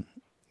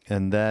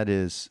 And that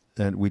is,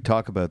 and we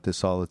talk about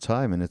this all the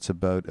time, and it's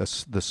about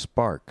the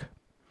spark.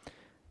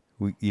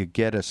 You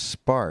get a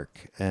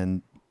spark,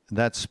 and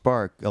that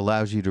spark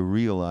allows you to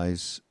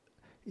realize,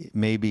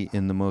 maybe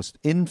in the most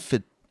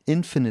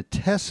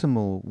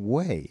infinitesimal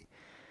way,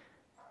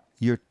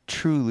 you're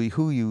truly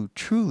who you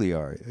truly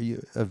are.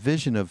 A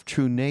vision of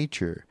true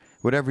nature.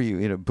 Whatever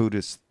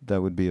Buddhist,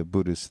 that would be a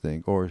Buddhist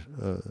thing, or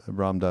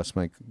Ram Dass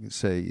might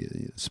say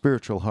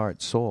spiritual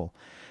heart, soul.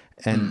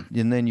 And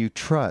then you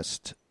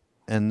trust,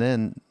 and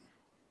then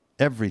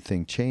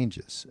everything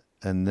changes.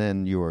 And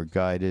then you are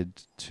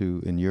guided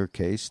to, in your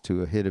case,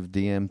 to a hit of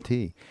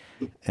DMT.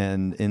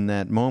 And in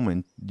that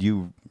moment,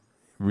 you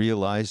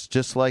realize,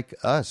 just like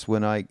us,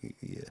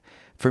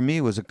 for me,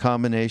 it was a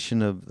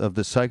combination of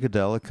the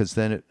psychedelic, because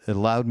then it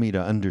allowed me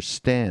to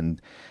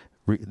understand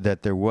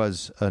that there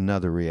was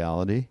another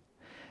reality.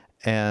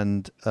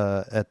 And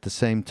at the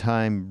same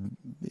time,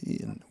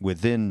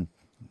 within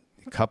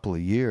a couple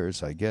of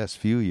years, I guess,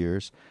 few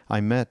years,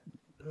 I met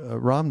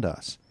Ram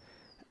Dass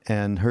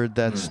and heard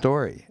that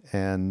story.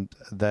 And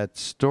that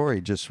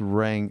story just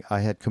rang.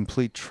 I had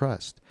complete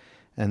trust.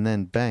 And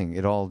then, bang,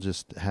 it all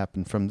just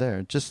happened from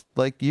there. Just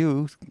like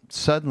you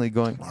suddenly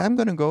going, I'm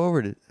going to go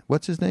over to,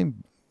 what's his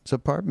name? His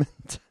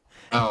apartment?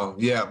 Oh,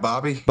 yeah,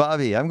 Bobby?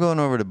 Bobby. I'm going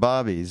over to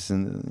Bobby's.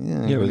 And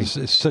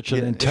it's such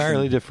an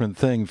entirely different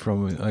thing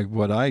from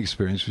what I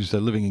experienced, which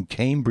was living in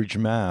Cambridge,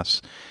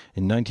 Mass.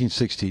 in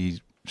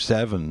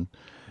 1967,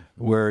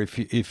 where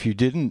if you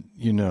didn't,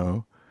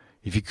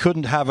 if you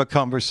couldn't have a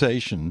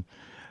conversation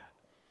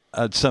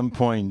at some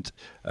point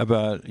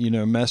about,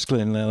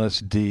 mescaline and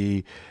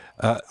LSD,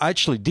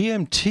 actually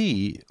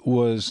DMT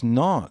was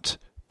not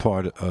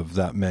part of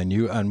that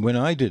menu. And when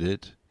I did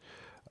it,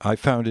 I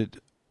found it,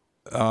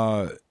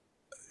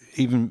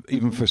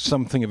 even for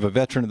something of a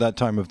veteran at that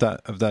time of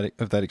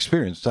that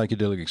experience,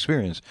 psychedelic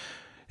experience,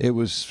 it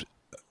was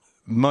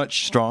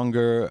much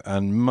stronger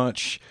and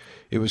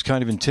it was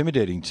kind of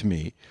intimidating to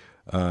me,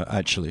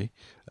 actually.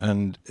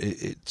 And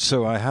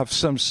so I have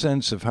some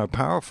sense of how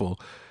powerful.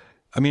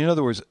 I mean, in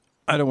other words,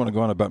 I don't want to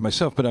go on about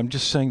myself, but I'm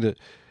just saying that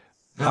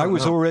I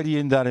was already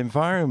in that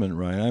environment,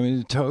 right? I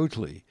mean,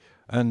 totally.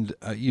 And,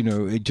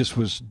 it just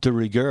was de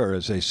rigueur,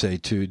 as they say,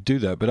 to do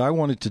that. But I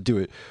wanted to do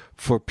it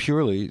for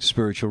purely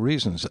spiritual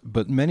reasons.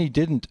 But many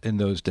didn't in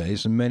those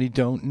days, and many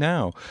don't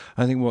now.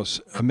 I think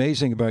what's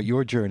amazing about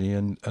your journey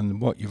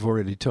and what you've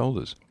already told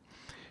us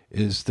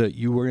is that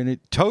you were in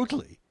it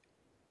totally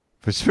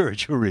for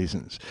spiritual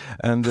reasons.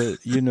 And that,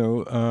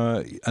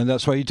 and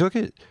that's why you took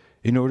it,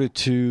 in order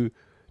to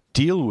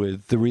deal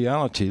with the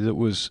reality that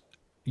was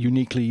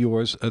uniquely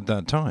yours at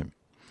that time.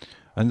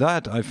 And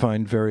that I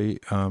find very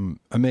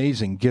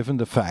amazing, given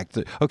the fact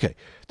that,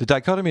 the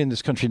dichotomy in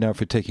this country now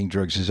for taking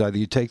drugs is either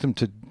you take them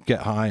to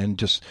get high and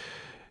just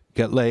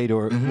get laid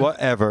or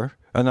whatever,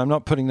 and I'm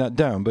not putting that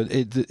down, but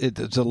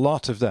it's a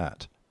lot of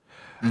that.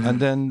 Mm-hmm. And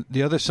then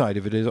the other side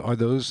of it are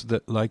those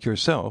that, like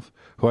yourself,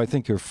 who I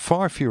think are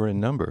far fewer in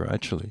number,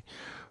 actually,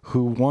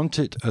 who want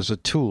it as a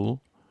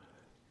tool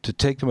to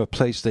take them a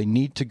place they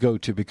need to go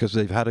to because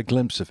they've had a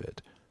glimpse of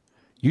it.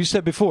 You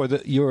said before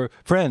that your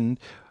friend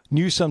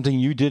knew something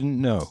you didn't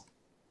know.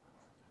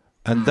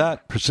 And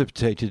that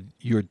precipitated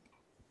your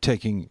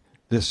taking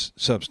this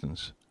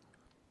substance.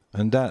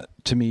 And that,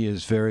 to me,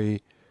 is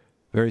very,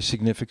 very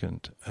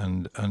significant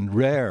and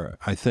rare,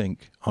 I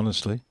think,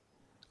 honestly.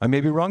 I may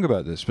be wrong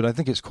about this, but I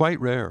think it's quite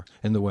rare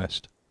in the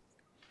West.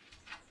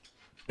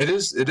 It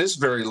is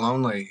very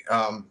lonely.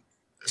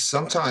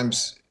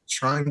 Sometimes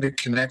trying to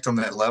connect on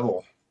that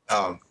level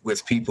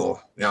with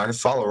people. I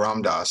follow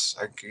Ram Dass.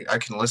 I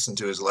can listen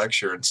to his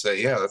lecture and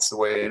say, yeah, that's the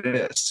way it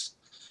is.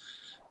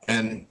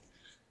 And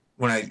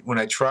when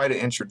I try to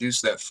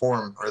introduce that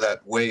form or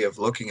that way of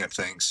looking at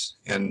things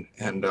and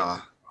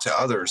to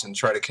others and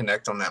try to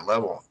connect on that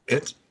level,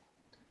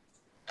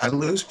 I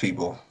lose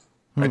people.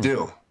 I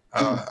do.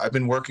 I've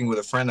been working with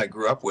a friend I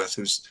grew up with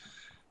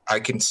I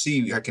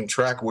can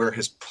track where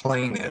his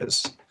plane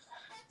is,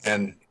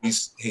 and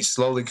he's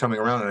slowly coming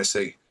around, and I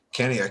say,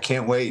 Kenny, I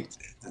can't wait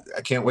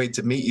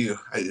to meet you.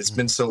 It's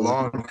been so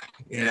long,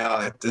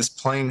 at this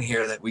plane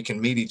here that we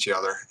can meet each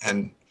other.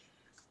 And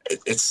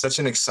it's such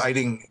an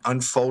exciting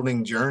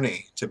unfolding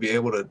journey to be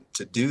able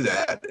to do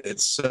that.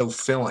 It's so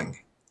filling.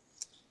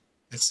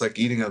 It's like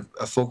eating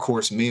a full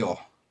course meal.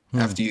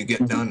 After you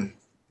get done,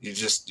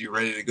 you're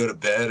ready to go to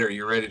bed, or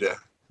you're ready to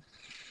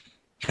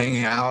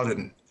hang out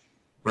and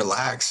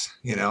relax.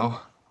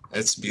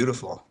 It's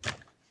beautiful.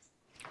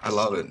 I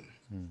love it.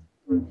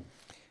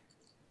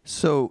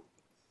 So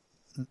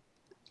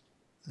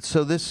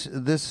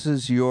this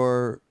is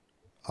your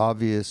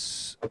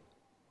obvious,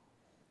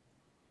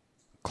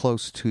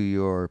 close to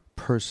your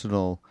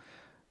personal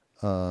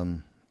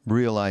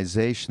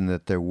realization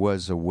that there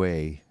was a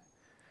way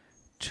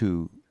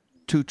to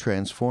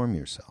transform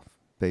yourself,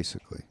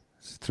 basically,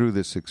 through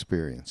this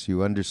experience.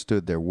 You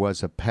understood there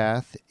was a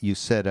path. You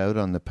set out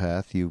on the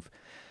path. You've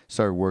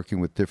started working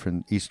with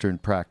different Eastern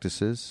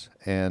practices,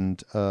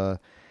 and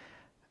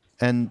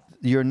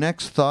your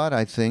next thought,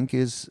 I think,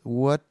 is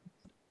what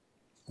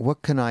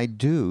can I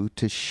do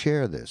to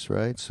share this,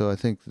 right? So I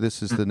think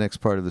this is the next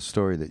part of the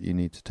story that you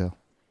need to tell.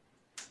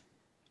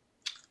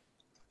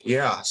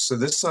 Yeah, so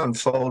this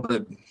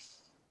unfolded.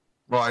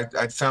 Well,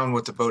 I found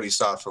what the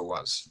Bodhisattva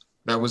was.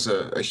 That was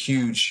a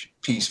huge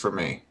piece for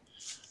me.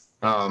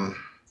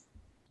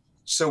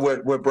 So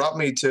what brought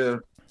me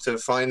to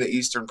find the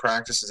Eastern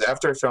practices,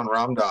 after I found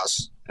Ram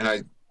Dass and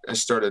I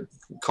started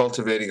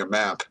cultivating a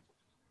map,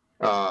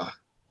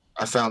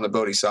 I found the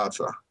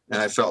Bodhisattva,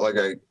 and I felt like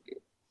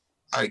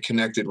I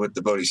connected with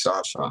the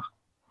Bodhisattva.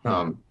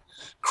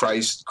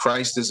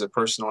 Christ is a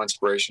personal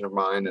inspiration of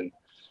mine,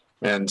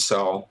 and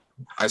so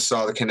I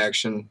saw the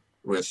connection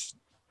with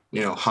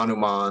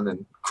Hanuman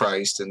and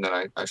Christ, and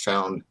then I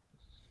found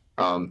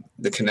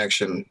the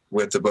connection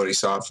with the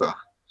Bodhisattva,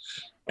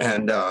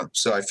 and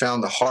so I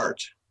found the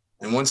heart.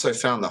 And once I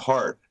found the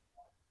heart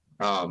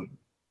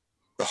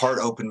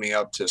opened me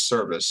up to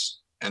service.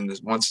 And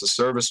once the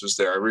service was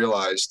there, I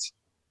realized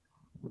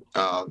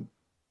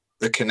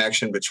the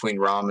connection between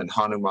Ram and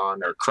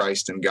Hanuman, or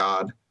Christ and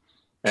God.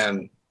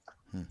 And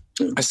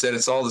I said,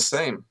 it's all the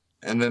same.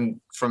 And then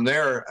from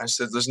there, I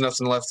said, there's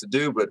nothing left to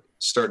do but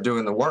start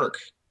doing the work.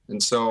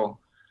 And so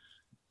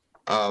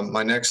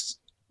my next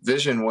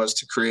vision was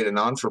to create a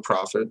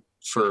non-for-profit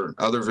for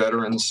other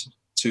veterans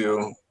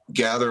to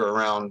gather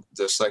around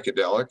the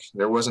psychedelic.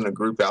 There wasn't a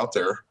group out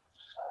there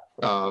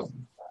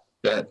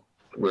that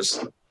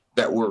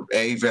were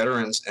A,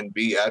 veterans, and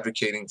B,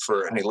 advocating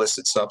for an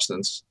illicit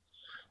substance,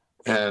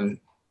 and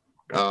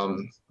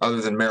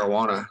other than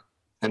marijuana.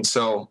 And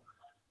so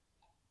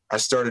I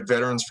started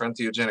Veterans for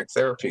Entheogenic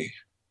Therapy,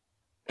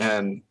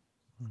 and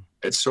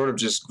it sort of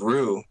just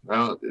grew.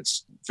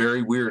 It's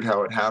very weird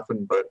how it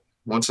happened, but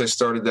once I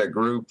started that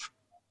group,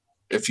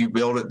 if you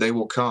build it, they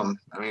will come.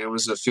 I mean, it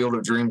was a Field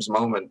of Dreams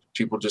moment.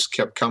 People just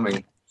kept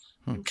coming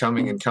and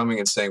coming and coming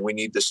and saying, we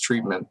need this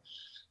treatment.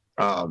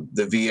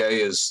 The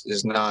VA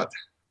is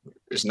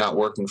not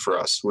working for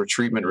us. We're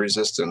treatment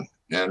resistant,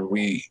 and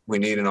we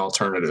need an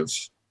alternative.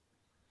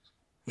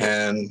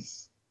 And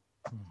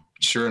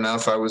sure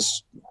enough, I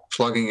was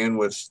plugging in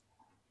with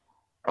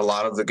a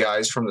lot of the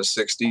guys from the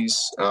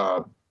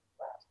 60s.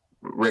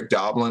 Rick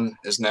Doblin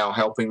is now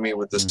helping me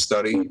with this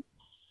study.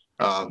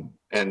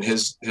 And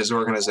his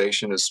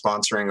organization is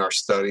sponsoring our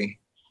study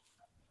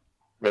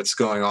that's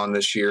going on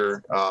this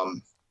year.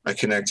 I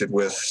connected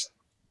with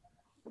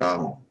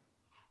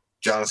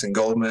Jonathan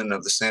Goldman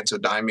of the Santo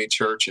Daime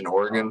Church in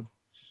Oregon.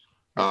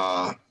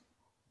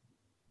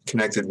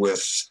 Connected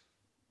with,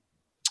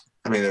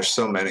 there's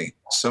so many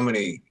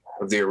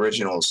of the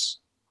originals,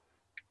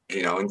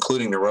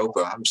 including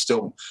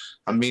Naropa.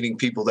 I'm meeting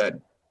people that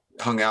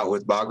hung out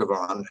with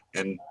Bhagavan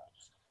and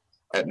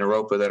at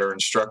Naropa that are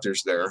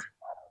instructors there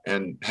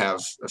and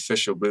have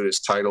official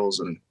Buddhist titles.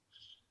 And,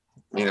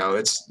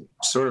 it's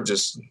sort of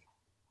it's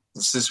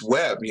this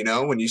web,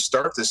 when you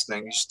start this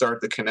thing, you start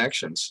the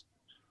connections,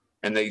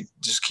 and they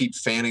just keep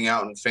fanning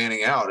out, and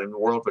the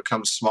world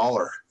becomes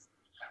smaller.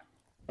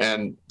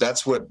 And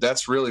that's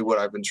really what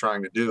I've been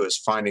trying to do, is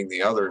finding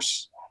the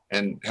others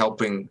and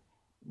helping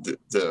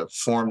the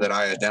form that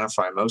I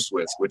identify most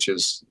with, which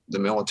is the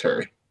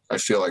military. I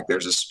feel like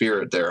there's a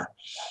spirit there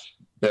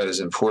that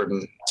is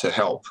important to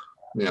help,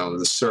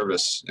 the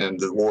service and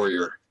the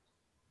warrior.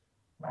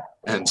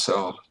 And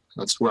so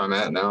that's where I'm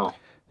at now.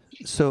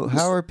 So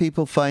how are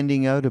people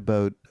finding out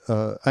about,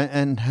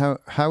 and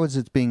how is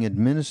it being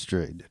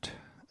administered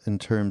in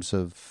terms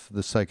of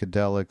the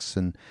psychedelics,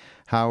 and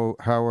how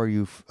are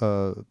you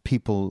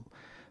people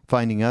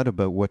finding out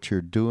about what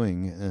you're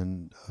doing?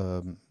 And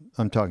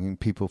I'm talking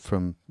people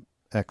from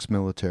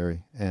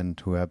ex-military and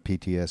who have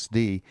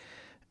PTSD,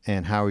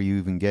 and how are you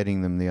even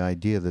getting them the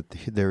idea that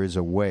there is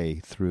a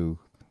way through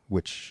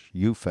which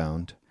you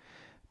found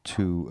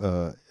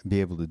to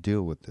be able to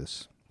deal with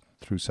this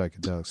through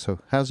psychedelics? So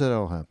how's that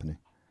all happening?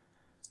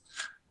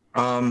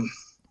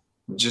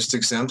 Just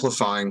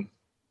exemplifying,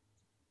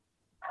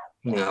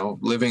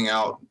 living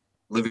out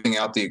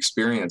the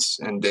experience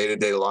in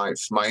day-to-day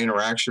life. My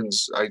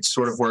interactions, I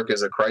sort of work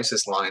as a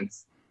crisis line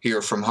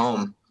here from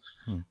home.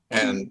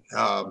 And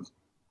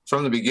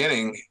from the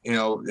beginning,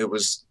 it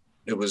was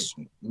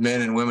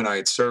men and women I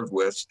had served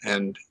with,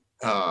 and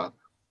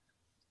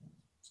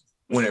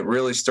when it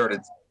really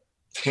started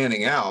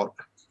panning out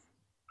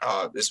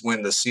is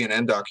when the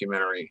CNN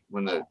documentary,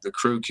 when the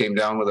crew came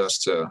down with us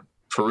to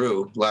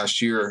Peru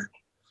last year.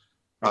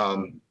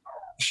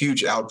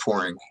 Huge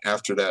outpouring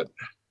after that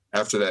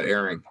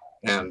airing,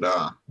 and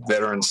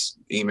veterans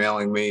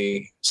emailing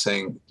me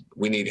saying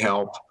we need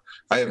help.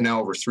 I have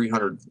now over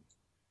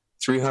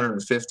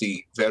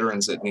 350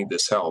 veterans that need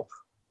this help,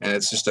 and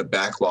it's just a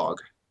backlog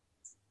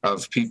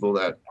of people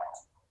that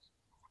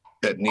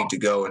need to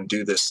go and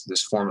do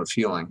this form of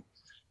healing.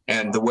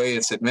 And the way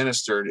it's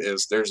administered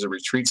is there's a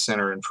retreat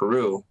center in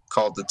Peru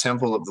called the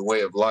Temple of the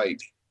Way of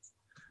Light.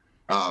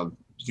 You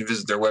can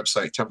visit their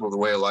website,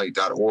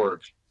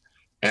 templeofthewayoflight.org.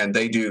 And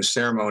they do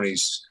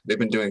ceremonies. They've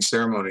been doing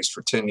ceremonies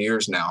for 10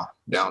 years now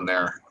down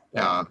there.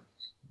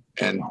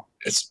 And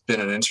it's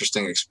been an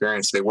interesting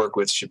experience. They work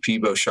with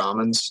Shipibo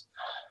shamans.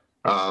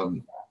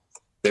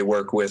 They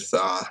work with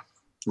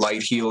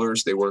light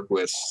healers. They work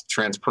with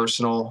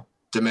transpersonal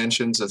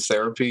dimensions of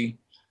therapy.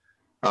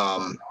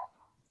 And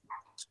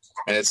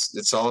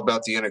it's all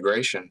about the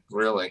integration,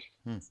 really.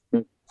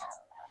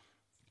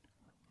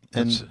 And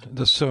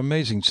that's so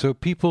amazing. So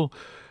people,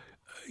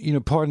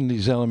 pardon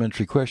these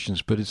elementary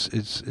questions, but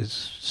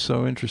it's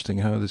so interesting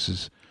how this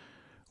is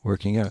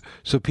working out.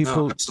 So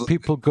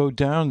people go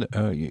down,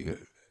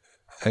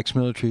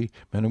 ex-military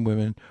men and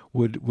women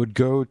would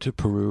go to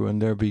Peru,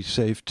 and they'll be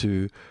safe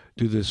to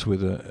do this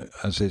with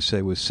as they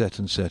say, with set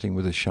and setting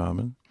with a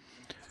shaman,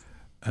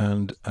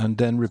 and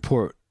then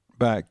report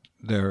back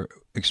their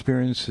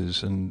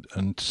experiences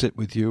and sit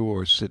with you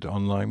or sit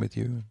online with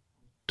you and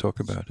talk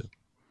about it.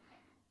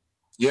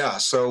 Yeah.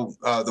 So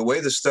the way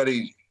the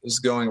study is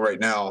going right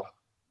now,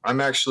 I'm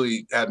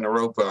actually at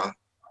Naropa,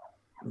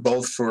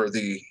 both for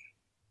the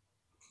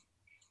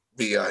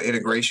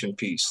integration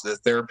piece, the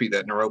therapy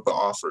that Naropa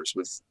offers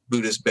with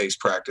Buddhist-based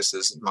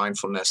practices and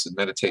mindfulness and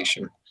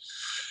meditation.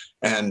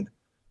 And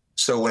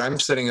so what I'm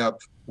setting up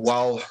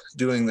while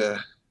doing the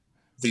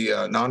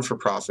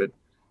non-for-profit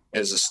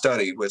is a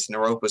study with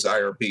Naropa's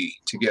IRB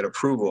to get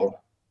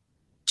approval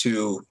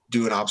to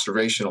do an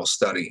observational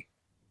study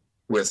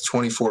with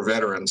 24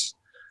 veterans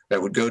that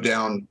would go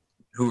down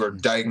who are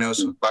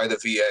diagnosed by the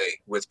VA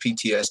with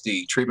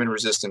PTSD,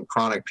 treatment-resistant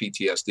chronic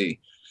PTSD.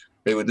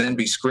 They would then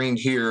be screened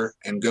here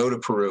and go to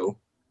Peru,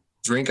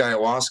 drink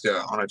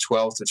ayahuasca on a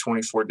 12 to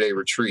 24-day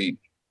retreat,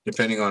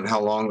 depending on how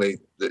long they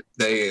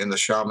and the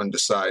shaman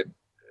decide,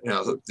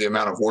 the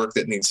amount of work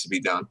that needs to be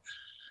done.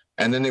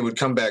 And then they would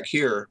come back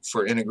here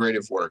for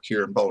integrative work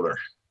here in Boulder.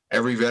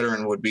 Every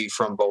veteran would be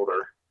from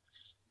Boulder.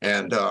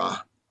 And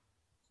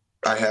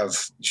I have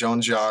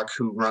Jean-Jacques,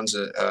 who runs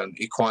an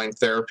equine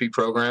therapy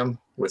program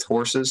with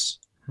horses.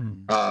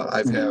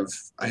 I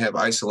have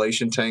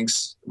isolation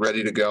tanks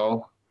ready to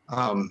go.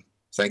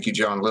 Thank you,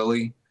 John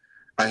Lilly.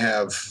 I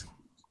have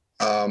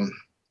a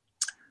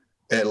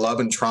love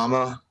and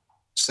trauma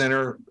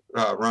center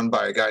run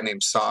by a guy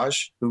named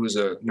Saj, who was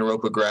a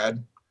Naropa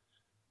grad.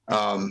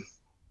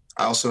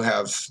 I also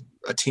have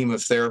a team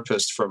of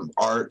therapists from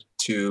art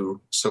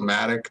to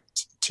somatic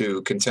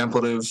to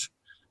contemplative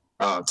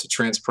to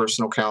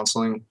transpersonal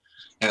counseling.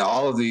 And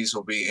all of these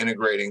will be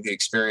integrating the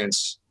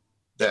experience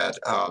that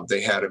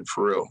they had in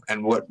Peru.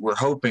 And what we're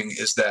hoping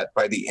is that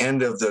by the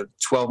end of the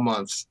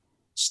 12-month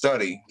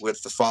study,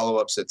 with the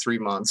follow-ups at 3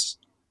 months,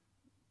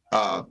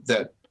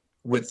 that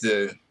with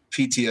the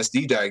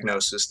PTSD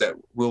diagnosis that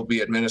we'll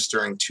be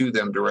administering to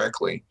them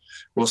directly,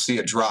 we'll see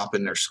a drop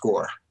in their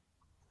score.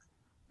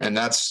 And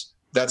that's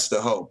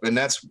the hope. And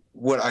that's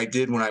what I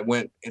did when I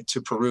went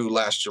into Peru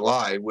last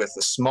July with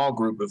a small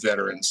group of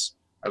veterans.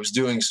 I was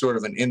doing sort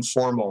of an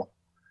informal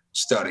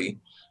study,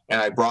 and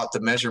I brought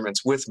the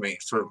measurements with me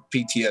for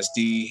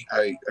PTSD.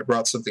 I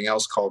brought something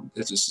else called,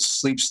 it's a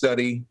sleep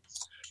study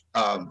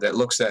that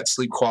looks at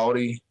sleep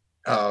quality.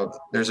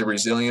 There's a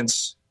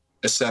resilience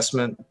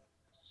assessment,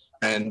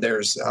 and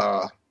there's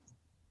a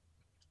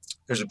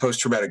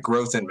post-traumatic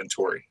growth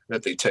inventory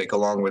that they take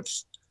along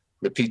with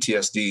the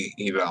PTSD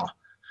eval.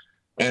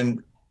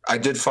 And I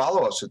did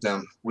follow-ups with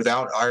them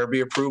without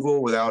IRB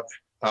approval, without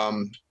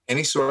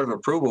any sort of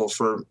approval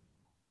for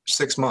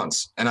 6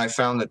 months. And I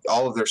found that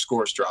all of their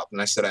scores dropped.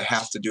 And I said, I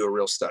have to do a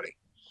real study.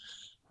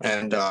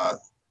 And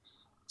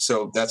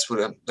so that's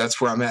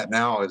where I'm at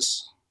now,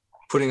 is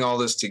putting all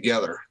this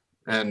together.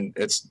 And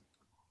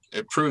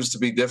it proves to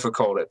be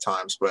difficult at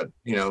times. But,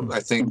 I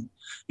think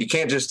you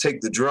can't just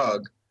take the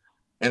drug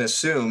and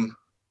assume,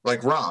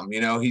 like Ram,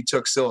 he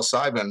took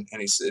psilocybin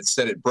and it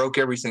said it broke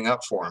everything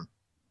up for him.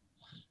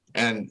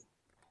 And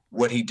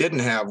what he didn't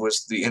have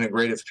was the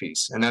integrative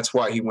piece. And that's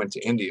why he went to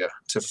India,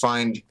 to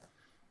find,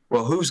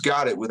 well, who's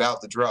got it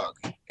without the drug?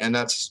 And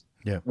that's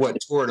what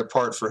tore it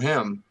apart for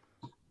him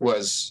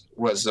was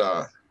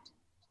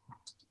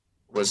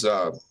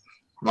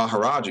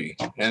Maharaji.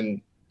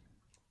 And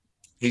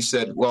he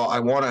said, well, I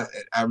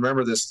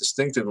remember this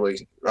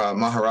distinctively,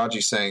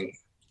 Maharaji saying,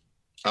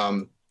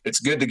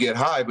 it's good to get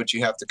high, but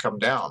you have to come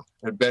down.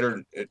 It'd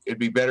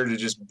be better to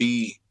just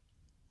be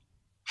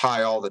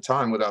high all the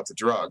time without the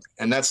drug.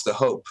 And that's the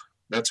hope.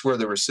 That's where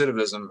the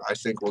recidivism, I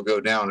think, will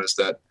go down, is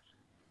that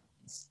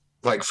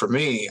like for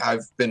me,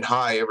 I've been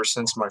high ever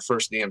since my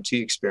first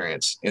DMT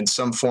experience in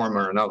some form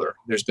or another.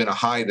 There's been a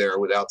high there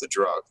without the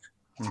drug.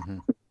 Mm-hmm.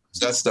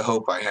 So that's the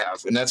hope I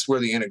have. And that's where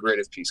the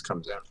integrative piece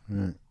comes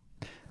in. Right.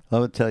 I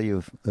will tell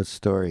you a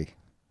story.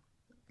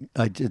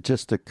 It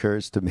just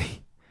occurs to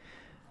me.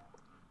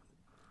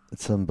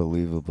 It's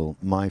unbelievable.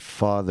 My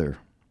father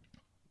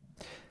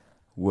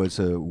was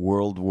a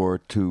World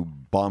War II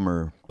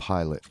bomber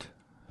pilot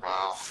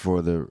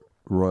for the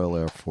Royal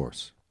Air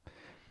Force.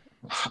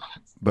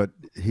 But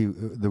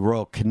the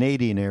Royal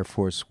Canadian Air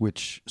Force,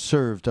 which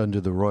served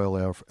under the Royal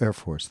Air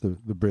Force, the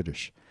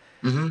British.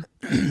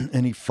 Mm-hmm.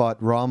 And he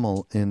fought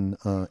Rommel in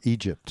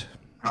Egypt,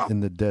 in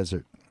the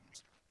desert.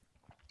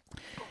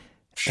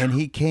 And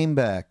he came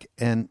back,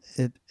 and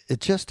it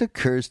just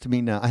occurs to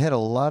me now, I had a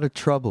lot of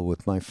trouble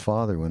with my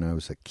father when I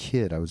was a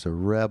kid. I was a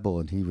rebel,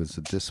 and he was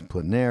a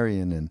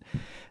disciplinarian, and,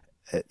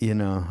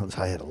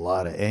 I had a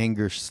lot of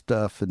anger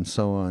stuff and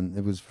so on.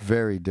 It was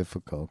very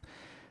difficult.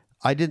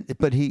 I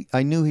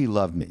knew he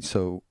loved me,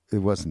 so it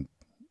wasn't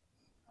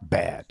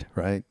bad,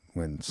 right?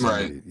 When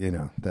somebody,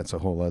 that's a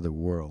whole other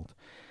world.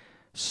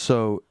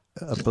 So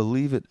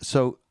believe it.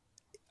 So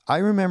I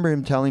remember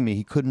him telling me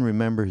he couldn't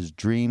remember his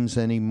dreams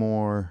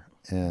anymore,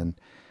 and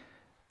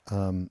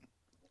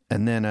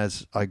then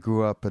as I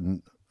grew up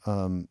and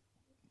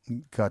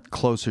got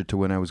closer to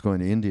when I was going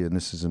to India, and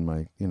this is in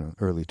my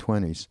early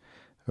 20s,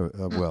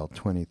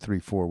 23,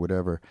 4,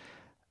 whatever.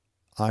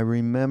 I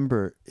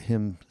remember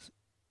him.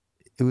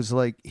 It was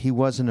like he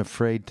wasn't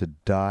afraid to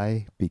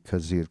die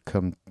because he had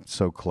come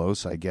so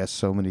close, I guess,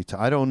 so many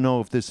times. I don't know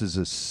if this is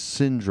a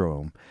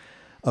syndrome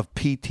of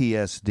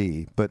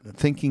PTSD, but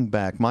thinking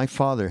back, my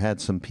father had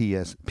some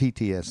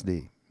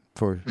PTSD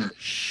for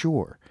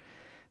sure.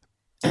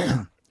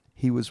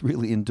 He was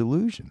really in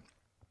delusion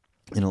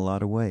in a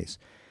lot of ways.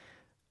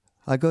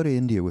 I go to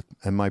India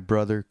and my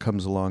brother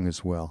comes along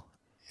as well.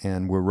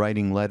 And we're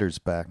writing letters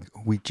back.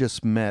 We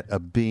just met a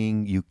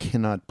being, you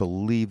cannot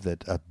believe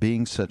that a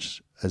being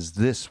such as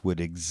this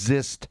would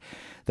exist,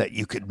 that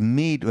you could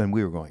meet. And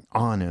we were going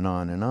on and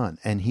on and on.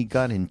 And he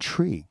got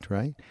intrigued,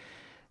 right?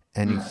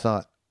 And he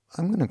thought,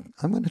 I'm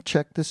gonna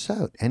check this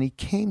out. And he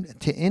came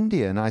to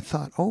India, and I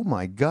thought, oh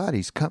my God,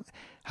 he's come.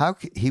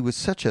 He was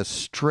such a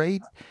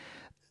straight,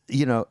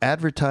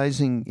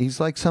 advertising. He's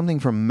like something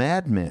from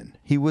Mad Men.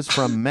 He was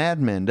from Mad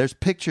Men. There's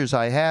pictures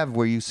I have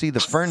where you see the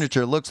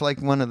furniture looks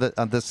like one of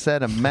the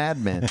set of Mad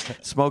Men,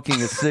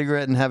 smoking a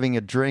cigarette and having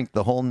a drink,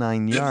 the whole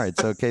 9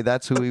 yards. Okay,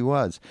 that's who he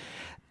was.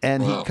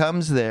 And he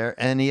comes there,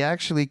 and he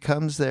actually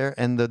comes there.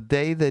 And the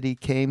day that he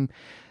came,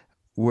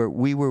 where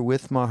we were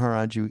with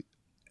Maharaji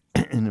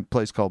in a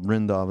place called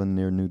Vrindavan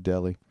near New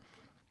Delhi,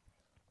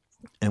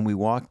 and we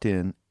walked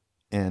in,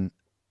 and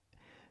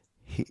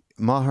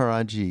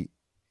Maharaji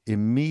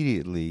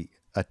immediately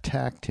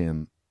attacked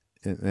him,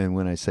 and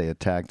when I say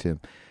attacked him,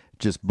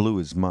 just blew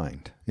his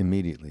mind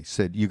immediately.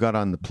 Said, you got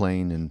on the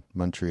plane in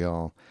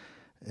Montreal,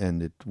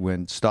 and it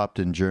stopped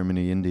in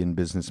Germany, Indian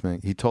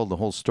businessman. He told the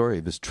whole story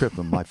of his trip,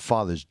 and my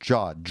father's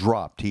jaw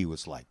dropped. He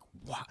was like,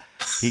 wow.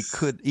 He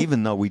could,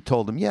 even though we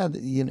told him,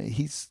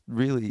 he's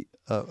really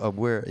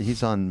aware.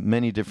 He's on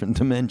many different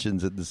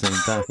dimensions at the same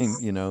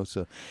time,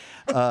 so,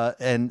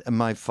 and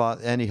my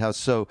father, anyhow,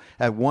 so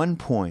at one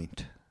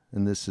point,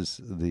 and this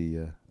is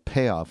the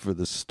payoff for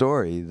the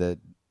story that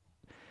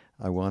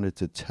I wanted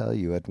to tell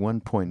you. At one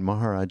point,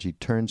 Maharaji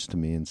turns to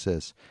me and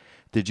says,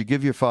 did you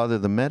give your father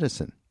the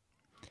medicine?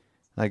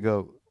 I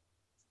go,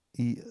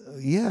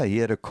 yeah, he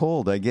had a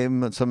cold. I gave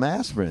him some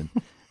aspirin.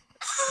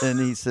 And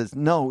he says,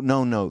 no,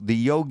 the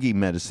yogi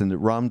medicine that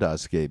Ram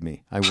Dass gave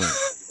me. I went,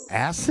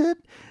 acid?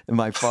 And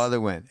my father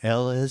went,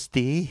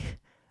 LSD?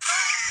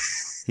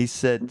 He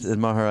said,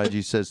 and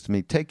Maharaji says to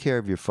me, take care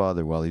of your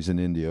father while he's in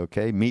India,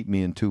 okay? Meet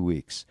me in 2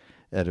 weeks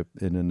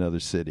in another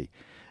city.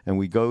 And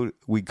we go,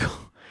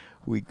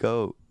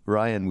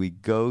 Ryan, we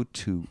go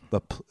to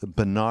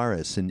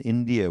Benares in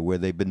India, where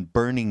they've been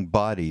burning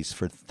bodies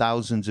for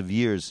thousands of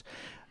years.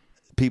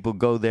 People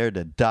go there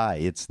to die.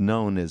 It's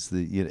known as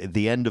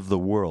the end of the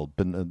world,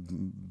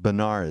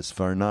 Benares,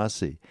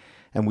 Varanasi.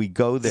 And we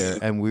go there,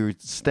 and we were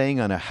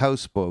staying on a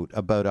houseboat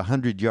about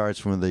 100 yards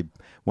from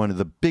one of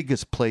the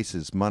biggest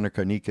places,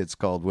 Manikarnika it's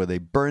called, where they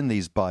burn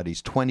these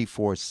bodies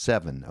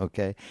 24/7,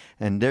 okay?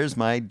 And there's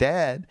my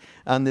dad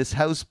on this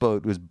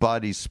houseboat with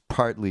bodies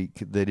partly,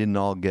 they didn't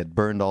all get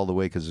burned all the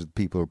way because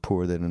people were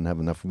poor, they didn't have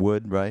enough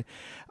wood, right?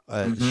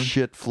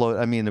 Shit float.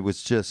 I mean, it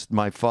was just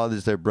my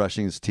father's there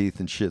brushing his teeth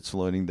and shit's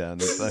floating down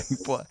the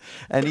thing.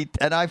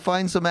 And I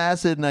find some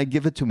acid and I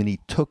give it to him, and he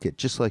took it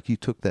just like you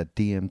took that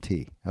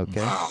DMT.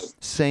 Okay,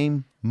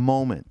 same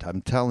moment.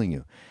 I'm telling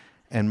you.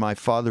 And my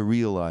father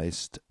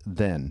realized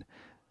then,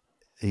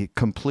 a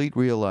complete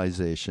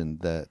realization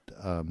that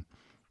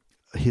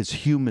his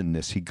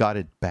humanness, he got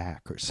it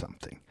back or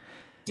something.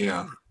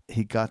 Yeah.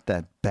 He got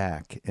that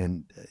back,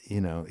 and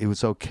it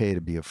was okay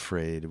to be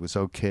afraid. It was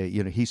okay.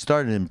 He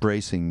started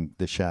embracing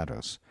the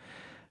shadows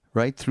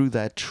right through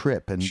that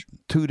trip. And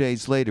 2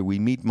 days later, we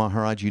meet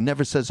Maharaj. He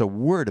never says a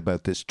word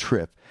about this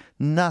trip.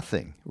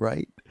 Nothing,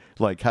 right?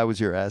 Like, how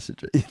was your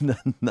acid?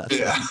 Nothing.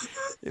 Yeah.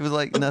 It was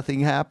like nothing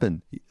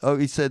happened. Oh,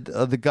 he said,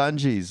 the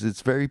Ganges,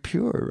 it's very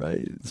pure,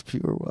 right? It's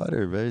pure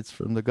water, right? It's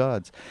from the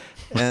gods.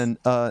 And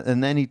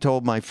then he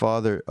told my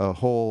father a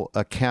whole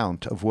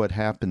account of what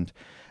happened.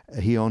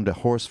 He owned a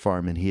horse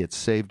farm, and he had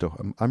saved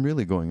I'm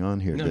really going on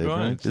here, Dave,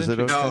 right? Is it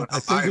okay? No, I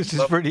think this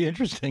is pretty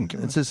interesting.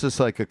 It's just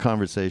like a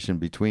conversation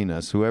between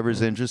us.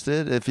 Whoever's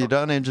interested, if you're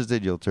not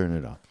interested, you'll turn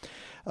it off.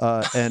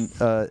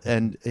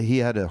 And he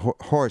had a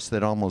horse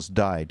that almost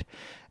died.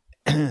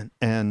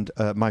 And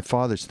my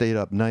father stayed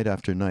up night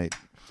after night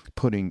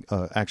putting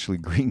actually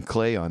green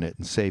clay on it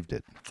and saved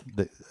it.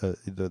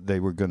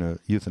 They were going to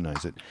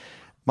euthanize it.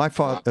 My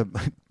father,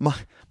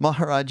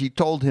 Maharaji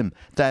told him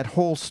that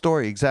whole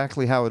story,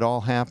 exactly how it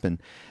all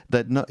happened.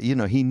 That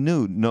he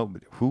knew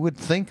who would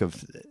think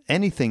of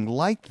anything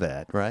like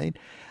that, right?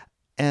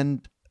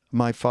 And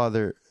my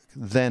father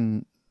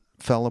then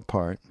fell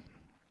apart.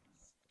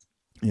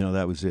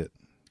 That was it.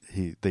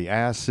 The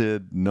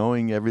acid,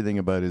 knowing everything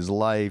about his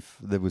life,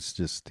 that was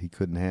just, he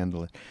couldn't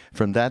handle it.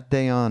 From that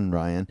day on,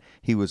 Ryan,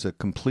 he was a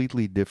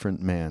completely different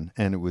man,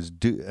 and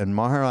and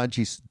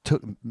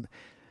Maharaji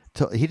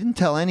he didn't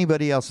tell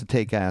anybody else to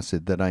take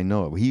acid that I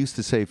know of. He used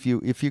to say, if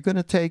you're going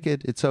to take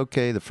it, it's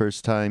okay the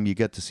first time. You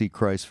get to see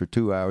Christ for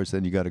 2 hours,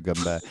 then you got to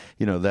come back.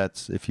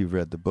 That's if you've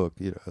read the book,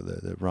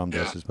 the Ram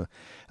Dass's book.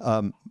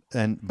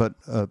 But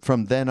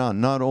from then on,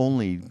 not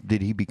only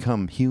did he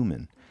become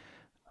human,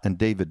 and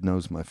David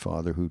knows my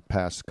father, who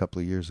passed a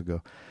couple of years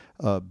ago,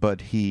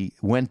 but he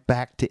went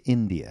back to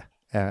India.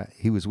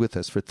 He was with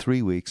us for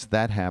 3 weeks.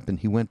 That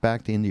happened. He went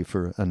back to India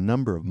for a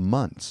number of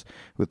months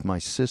with my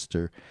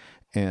sister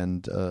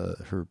and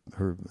her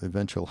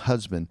eventual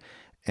husband,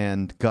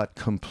 and got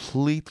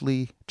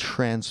completely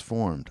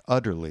transformed,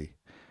 utterly,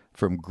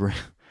 from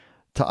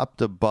top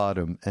to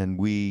bottom. And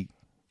we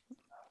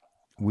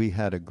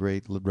had a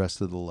great rest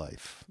of the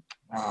life.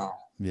 Wow.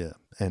 Yeah,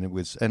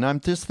 and I'm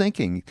just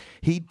thinking,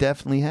 he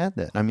definitely had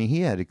that. I mean,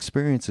 he had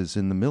experiences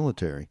in the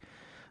military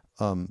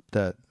in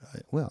the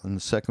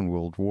Second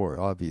World War,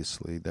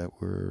 obviously,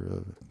 that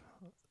were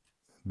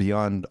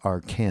beyond our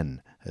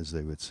ken, as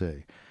they would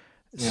say.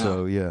 Yeah.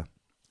 So, yeah,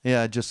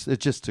 it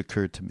just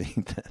occurred to me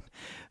that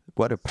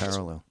what a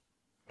parallel.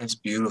 That's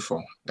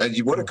beautiful.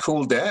 What a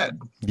cool dad.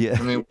 Yeah.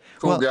 I mean,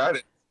 cool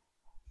guy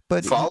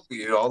to follow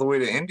you all the way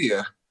to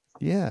India.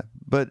 Yeah,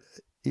 but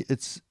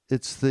it's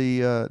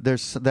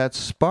there's that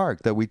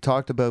spark that we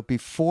talked about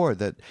before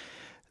that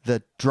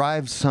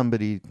drives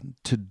somebody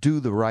to do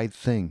the right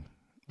thing,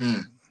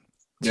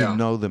 to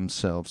know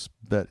themselves.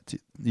 But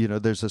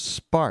there's a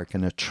spark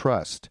and a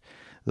trust.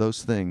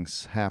 Those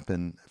things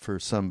happen for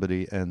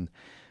somebody, and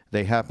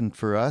they happened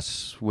for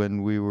us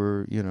when we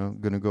were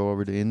going to go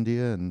over to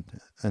India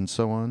and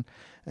so on,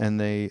 and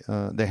they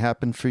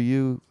happened for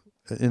you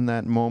in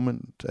that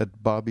moment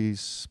at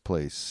Bobby's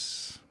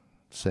place,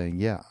 saying,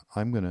 "Yeah,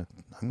 I'm gonna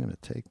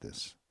take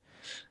this."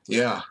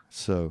 Yeah.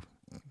 So,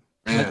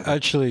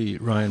 actually,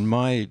 Ryan,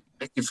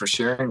 thank you for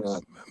sharing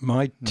that.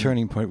 My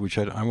turning point, which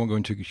I won't go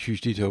into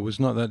huge detail, was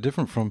not that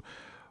different from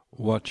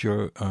what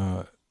your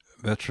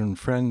veteran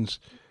friends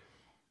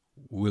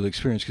will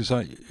experience, because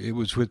it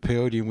was with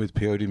peyote and with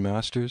peyote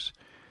masters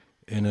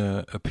in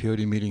a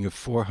peyote meeting of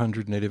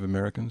 400 Native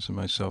Americans, and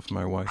myself,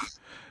 my wife,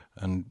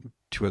 and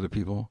 2 other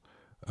people,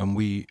 and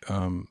we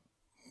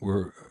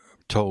were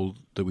told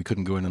that we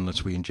couldn't go in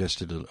unless we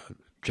ingested a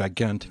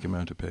gigantic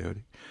amount of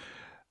peyote,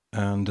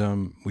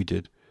 and we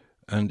did,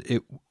 and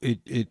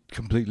it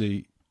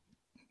completely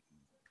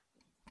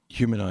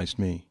humanized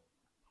me,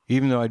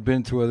 even though I'd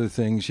been through other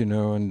things,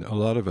 and a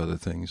lot of other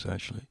things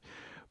actually,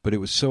 but it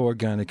was so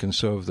organic and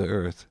so of the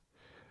earth,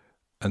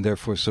 and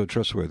therefore so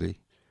trustworthy,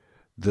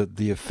 that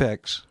the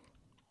effects,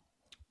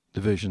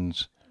 the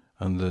visions,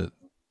 and the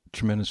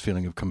tremendous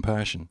feeling of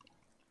compassion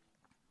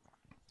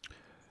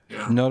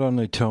not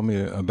only tell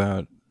me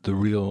about the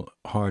real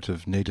heart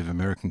of Native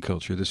American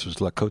culture. This was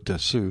Lakota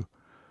Sioux,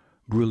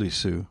 Brule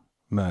Sioux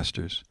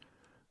masters.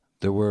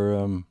 There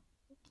were,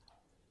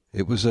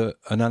 it was an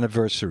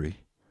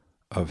anniversary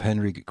of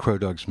Henry Crow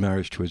Dog's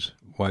marriage to his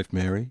wife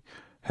Mary.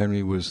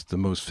 Henry was the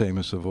most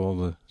famous of all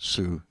the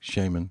Sioux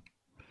shaman,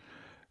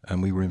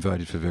 and we were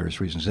invited for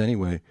various reasons.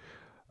 Anyway,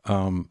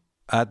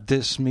 at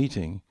this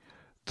meeting,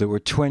 there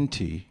were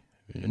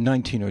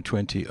 19 or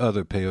 20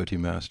 other peyote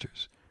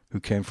masters who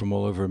came from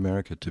all over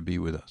America to be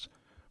with us,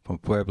 from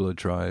Pueblo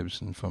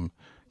tribes and from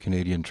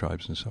Canadian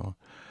tribes and so on.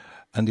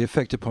 And the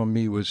effect upon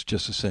me was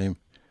just the same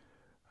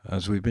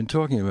as we've been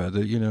talking about.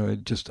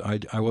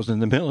 That I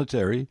wasn't in the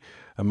military,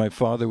 and my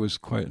father was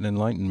quite an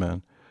enlightened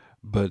man,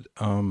 but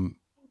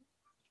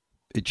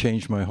it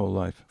changed my whole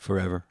life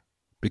forever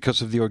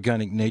because of the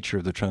organic nature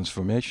of the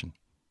transformation.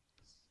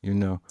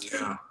 Yeah.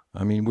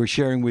 I mean, we're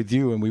sharing with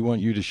you, and we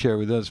want you to share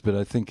with us. But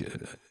I think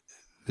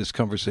this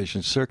conversation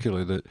is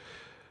circular. That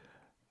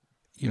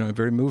I'm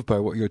very moved by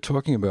what you're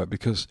talking about,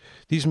 because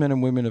these men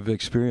and women have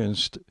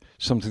experienced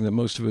something that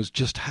most of us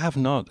just have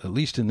not, at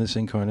least in this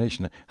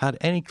incarnation, had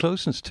any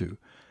closeness to.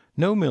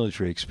 No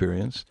military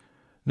experience,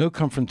 no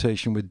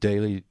confrontation with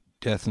daily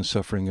death and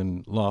suffering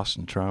and loss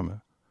and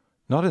trauma.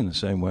 Not in the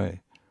same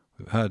way.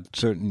 had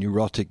certain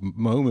neurotic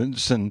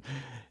moments and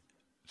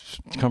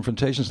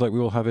confrontations like we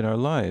all have in our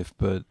life,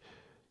 but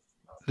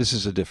this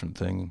is a different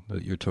thing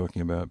that you're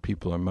talking about.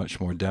 People are much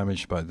more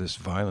damaged by this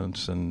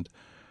violence, and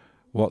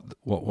what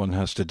one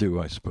has to do,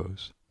 I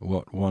suppose,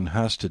 what one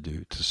has to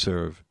do to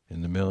serve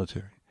in the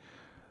military.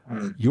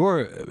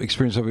 Your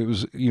experience of it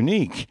was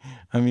unique.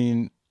 I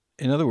mean,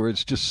 in other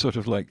words, just sort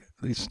of like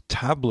this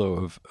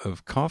tableau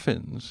of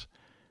coffins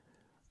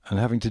and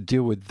having to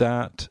deal with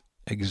that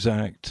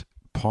exact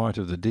part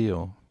of the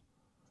deal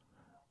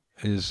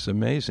is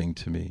amazing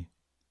to me.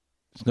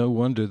 It's no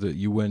wonder that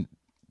you went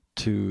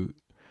to,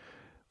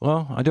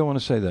 well, I don't want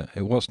to say that.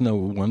 It was no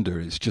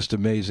wonder. It's just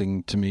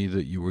amazing to me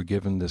that you were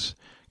given this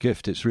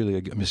gift. It's really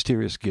a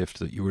mysterious gift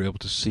that you were able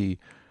to see,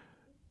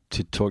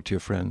 to talk to your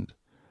friend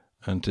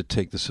and to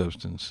take the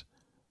substance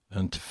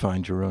and to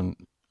find your own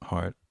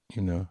heart,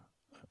 and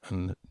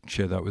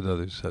share that with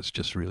others. That's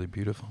just really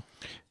beautiful.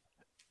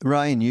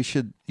 Ryan, you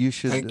should.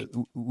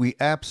 We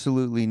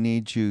absolutely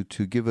need you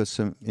to give us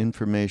some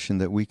information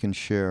that we can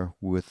share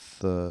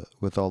with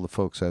all the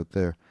folks out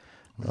there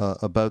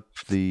about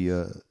the.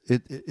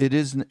 It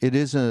is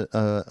a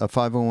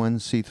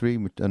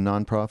 501c3, a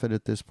nonprofit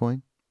at this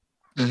point.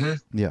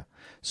 Mm-hmm. Yeah.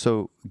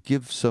 So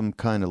give some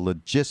kind of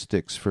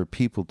logistics for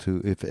people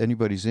to, if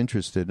anybody's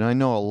interested. And I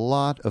know a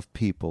lot of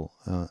people,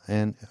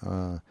 and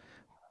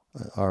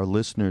our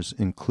listeners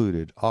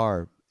included,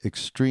 are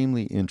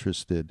extremely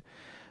interested.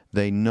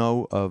 They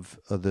know of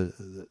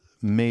the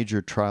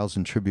major trials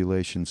and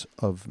tribulations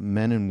of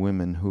men and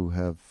women who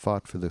have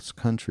fought for this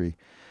country.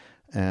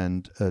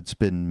 And it's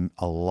been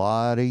a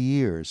lot of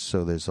years,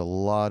 so there's a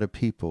lot of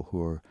people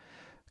who are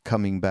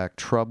coming back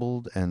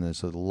troubled, and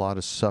there's a lot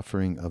of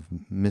suffering of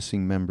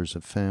missing members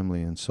of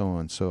family and so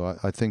on. So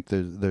I think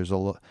there's a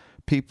lot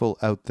people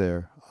out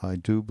there, I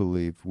do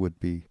believe, would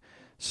be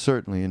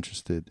certainly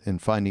interested in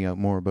finding out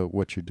more about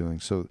what you're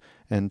doing,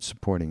 and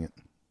supporting it.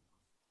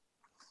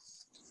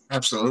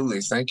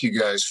 Absolutely. Thank you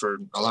guys for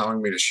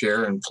allowing me to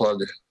share and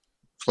plug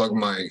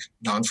my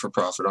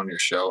non-for-profit on your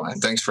show.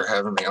 And thanks for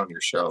having me on your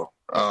show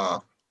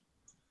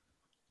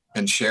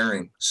and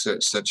sharing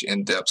such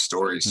in-depth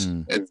stories.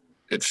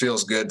 It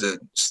feels good to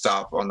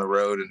stop on the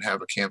road and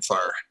have a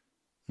campfire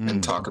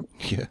and talk about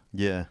it.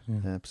 Yeah,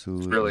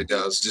 absolutely. It really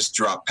does. Just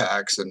drop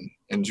packs and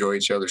enjoy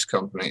each other's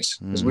companies.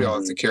 Because we all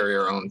have to carry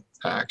our own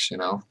packs,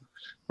 or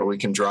we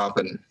can drop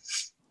and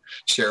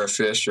share a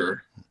fish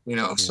or,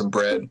 some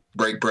bread,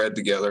 break bread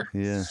together.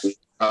 Yeah.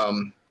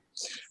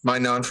 My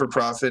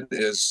non-for-profit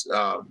is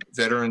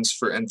Veterans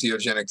for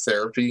Entheogenic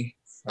Therapy.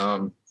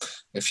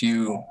 If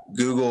you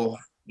Google,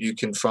 you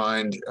can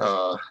find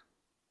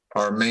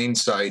our main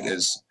site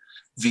is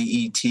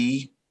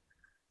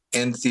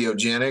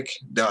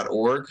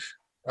vetentheogenic.org.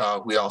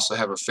 We also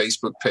have a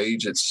Facebook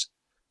page. It's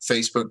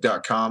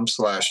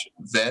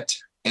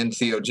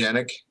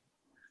facebook.com/vetentheogenic.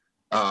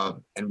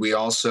 And we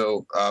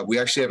also, we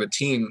actually have a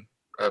team,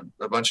 a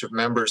bunch of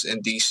members in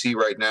DC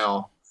right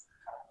now.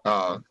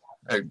 I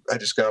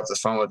just got off the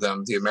phone with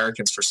them, the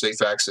Americans for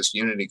Safe Access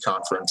Unity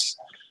Conference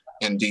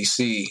in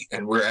DC,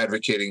 and we're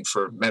advocating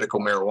for medical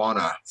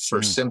marijuana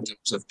for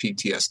symptoms of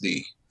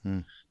PTSD.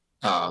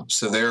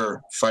 So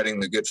they're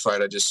fighting the good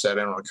fight. I just sat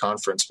in on a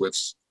conference with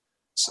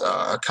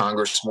a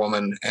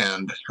congresswoman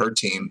and her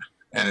team,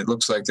 and it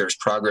looks like there's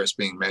progress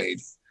being made.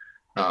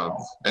 And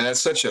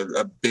that's such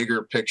a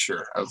bigger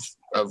picture of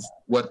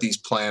what these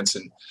plants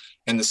and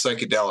the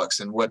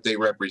psychedelics and what they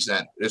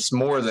represent. It's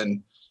more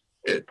than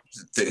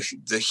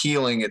the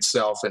healing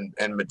itself and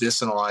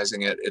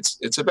medicinalizing it.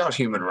 It's about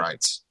human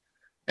rights.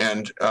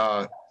 And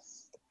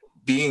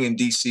being in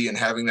DC and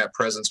having that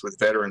presence with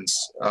veterans,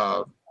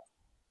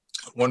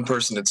 one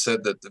person had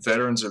said that the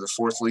veterans are the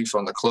fourth leaf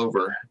on the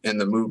clover in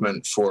the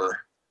movement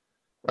for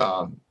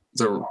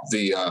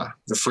the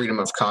freedom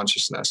of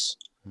consciousness,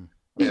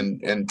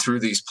 and through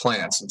these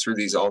plants and through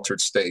these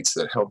altered states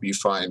that help you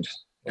find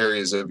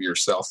areas of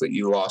yourself that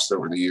you lost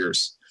over the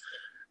years.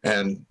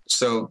 And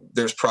so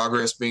there's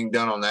progress being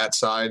done on that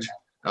side.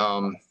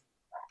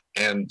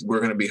 And we're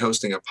going to be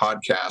hosting a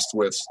podcast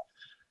with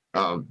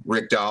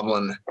Rick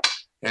Doblin.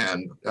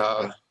 And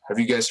have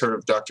you guys heard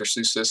of Dr.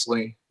 Sue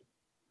Sisley?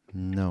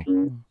 No.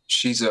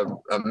 She's a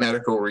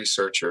medical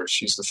researcher.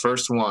 She's the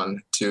first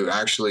one to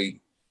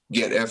actually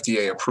get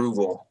FDA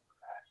approval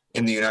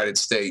in the United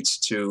States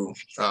to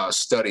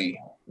study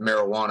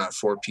marijuana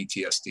for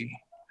PTSD.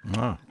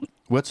 Wow.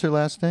 What's her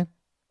last name?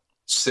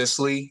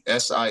 Sisley,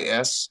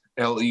 Sisley.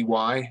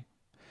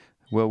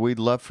 Well, we'd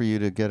love for you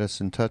to get us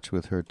in touch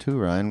with her too,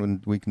 Ryan,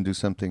 when we can do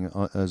something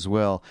as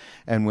well.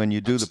 And when you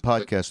do the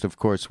podcast, of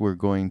course, we're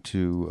going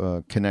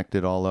to connect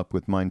it all up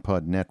with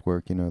MindPod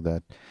Network,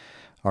 that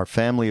our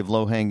family of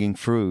low-hanging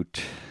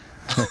fruit.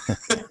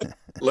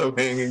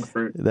 Low-hanging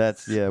fruit.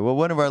 Well,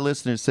 one of our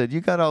listeners said,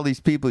 you got all these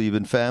people you've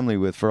been family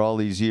with for all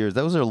these years.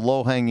 Those are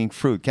low-hanging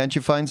fruit. Can't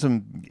you find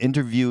some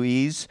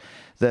interviewees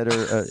that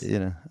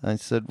are, I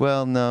said,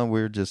 well, no,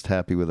 we're just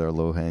happy with our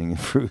low-hanging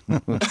fruit.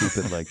 We'll keep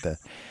it like that.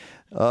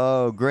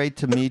 Oh, great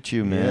to meet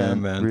you, man. Yeah,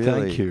 man. Really.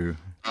 Thank you.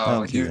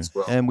 Oh, you as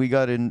well. And we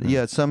got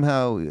in,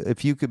 somehow,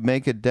 if you could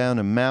make it down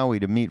to Maui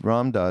to meet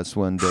Ram Dass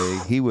one day,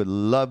 he would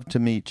love to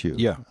meet you.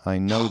 Yeah. I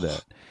know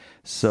that.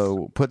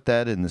 So put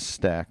that in the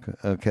stack,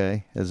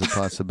 okay, as a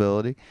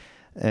possibility.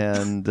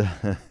 And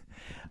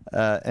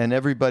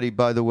everybody,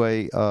 by the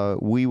way,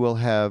 we will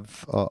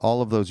have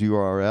all of those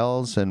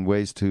URLs and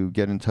ways to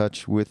get in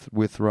touch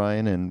with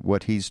Ryan and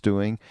what he's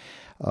doing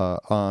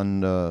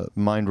on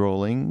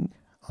Mindrolling,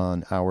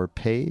 on our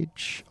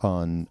page,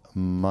 on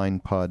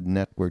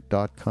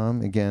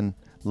mindpodnetwork.com. Again,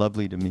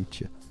 lovely to meet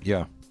you.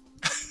 Yeah.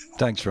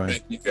 Thanks, Ryan.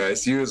 Thank you,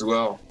 guys. You as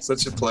well.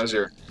 Such a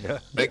pleasure. Yeah.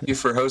 Thank you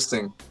for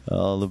hosting.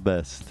 All the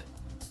best.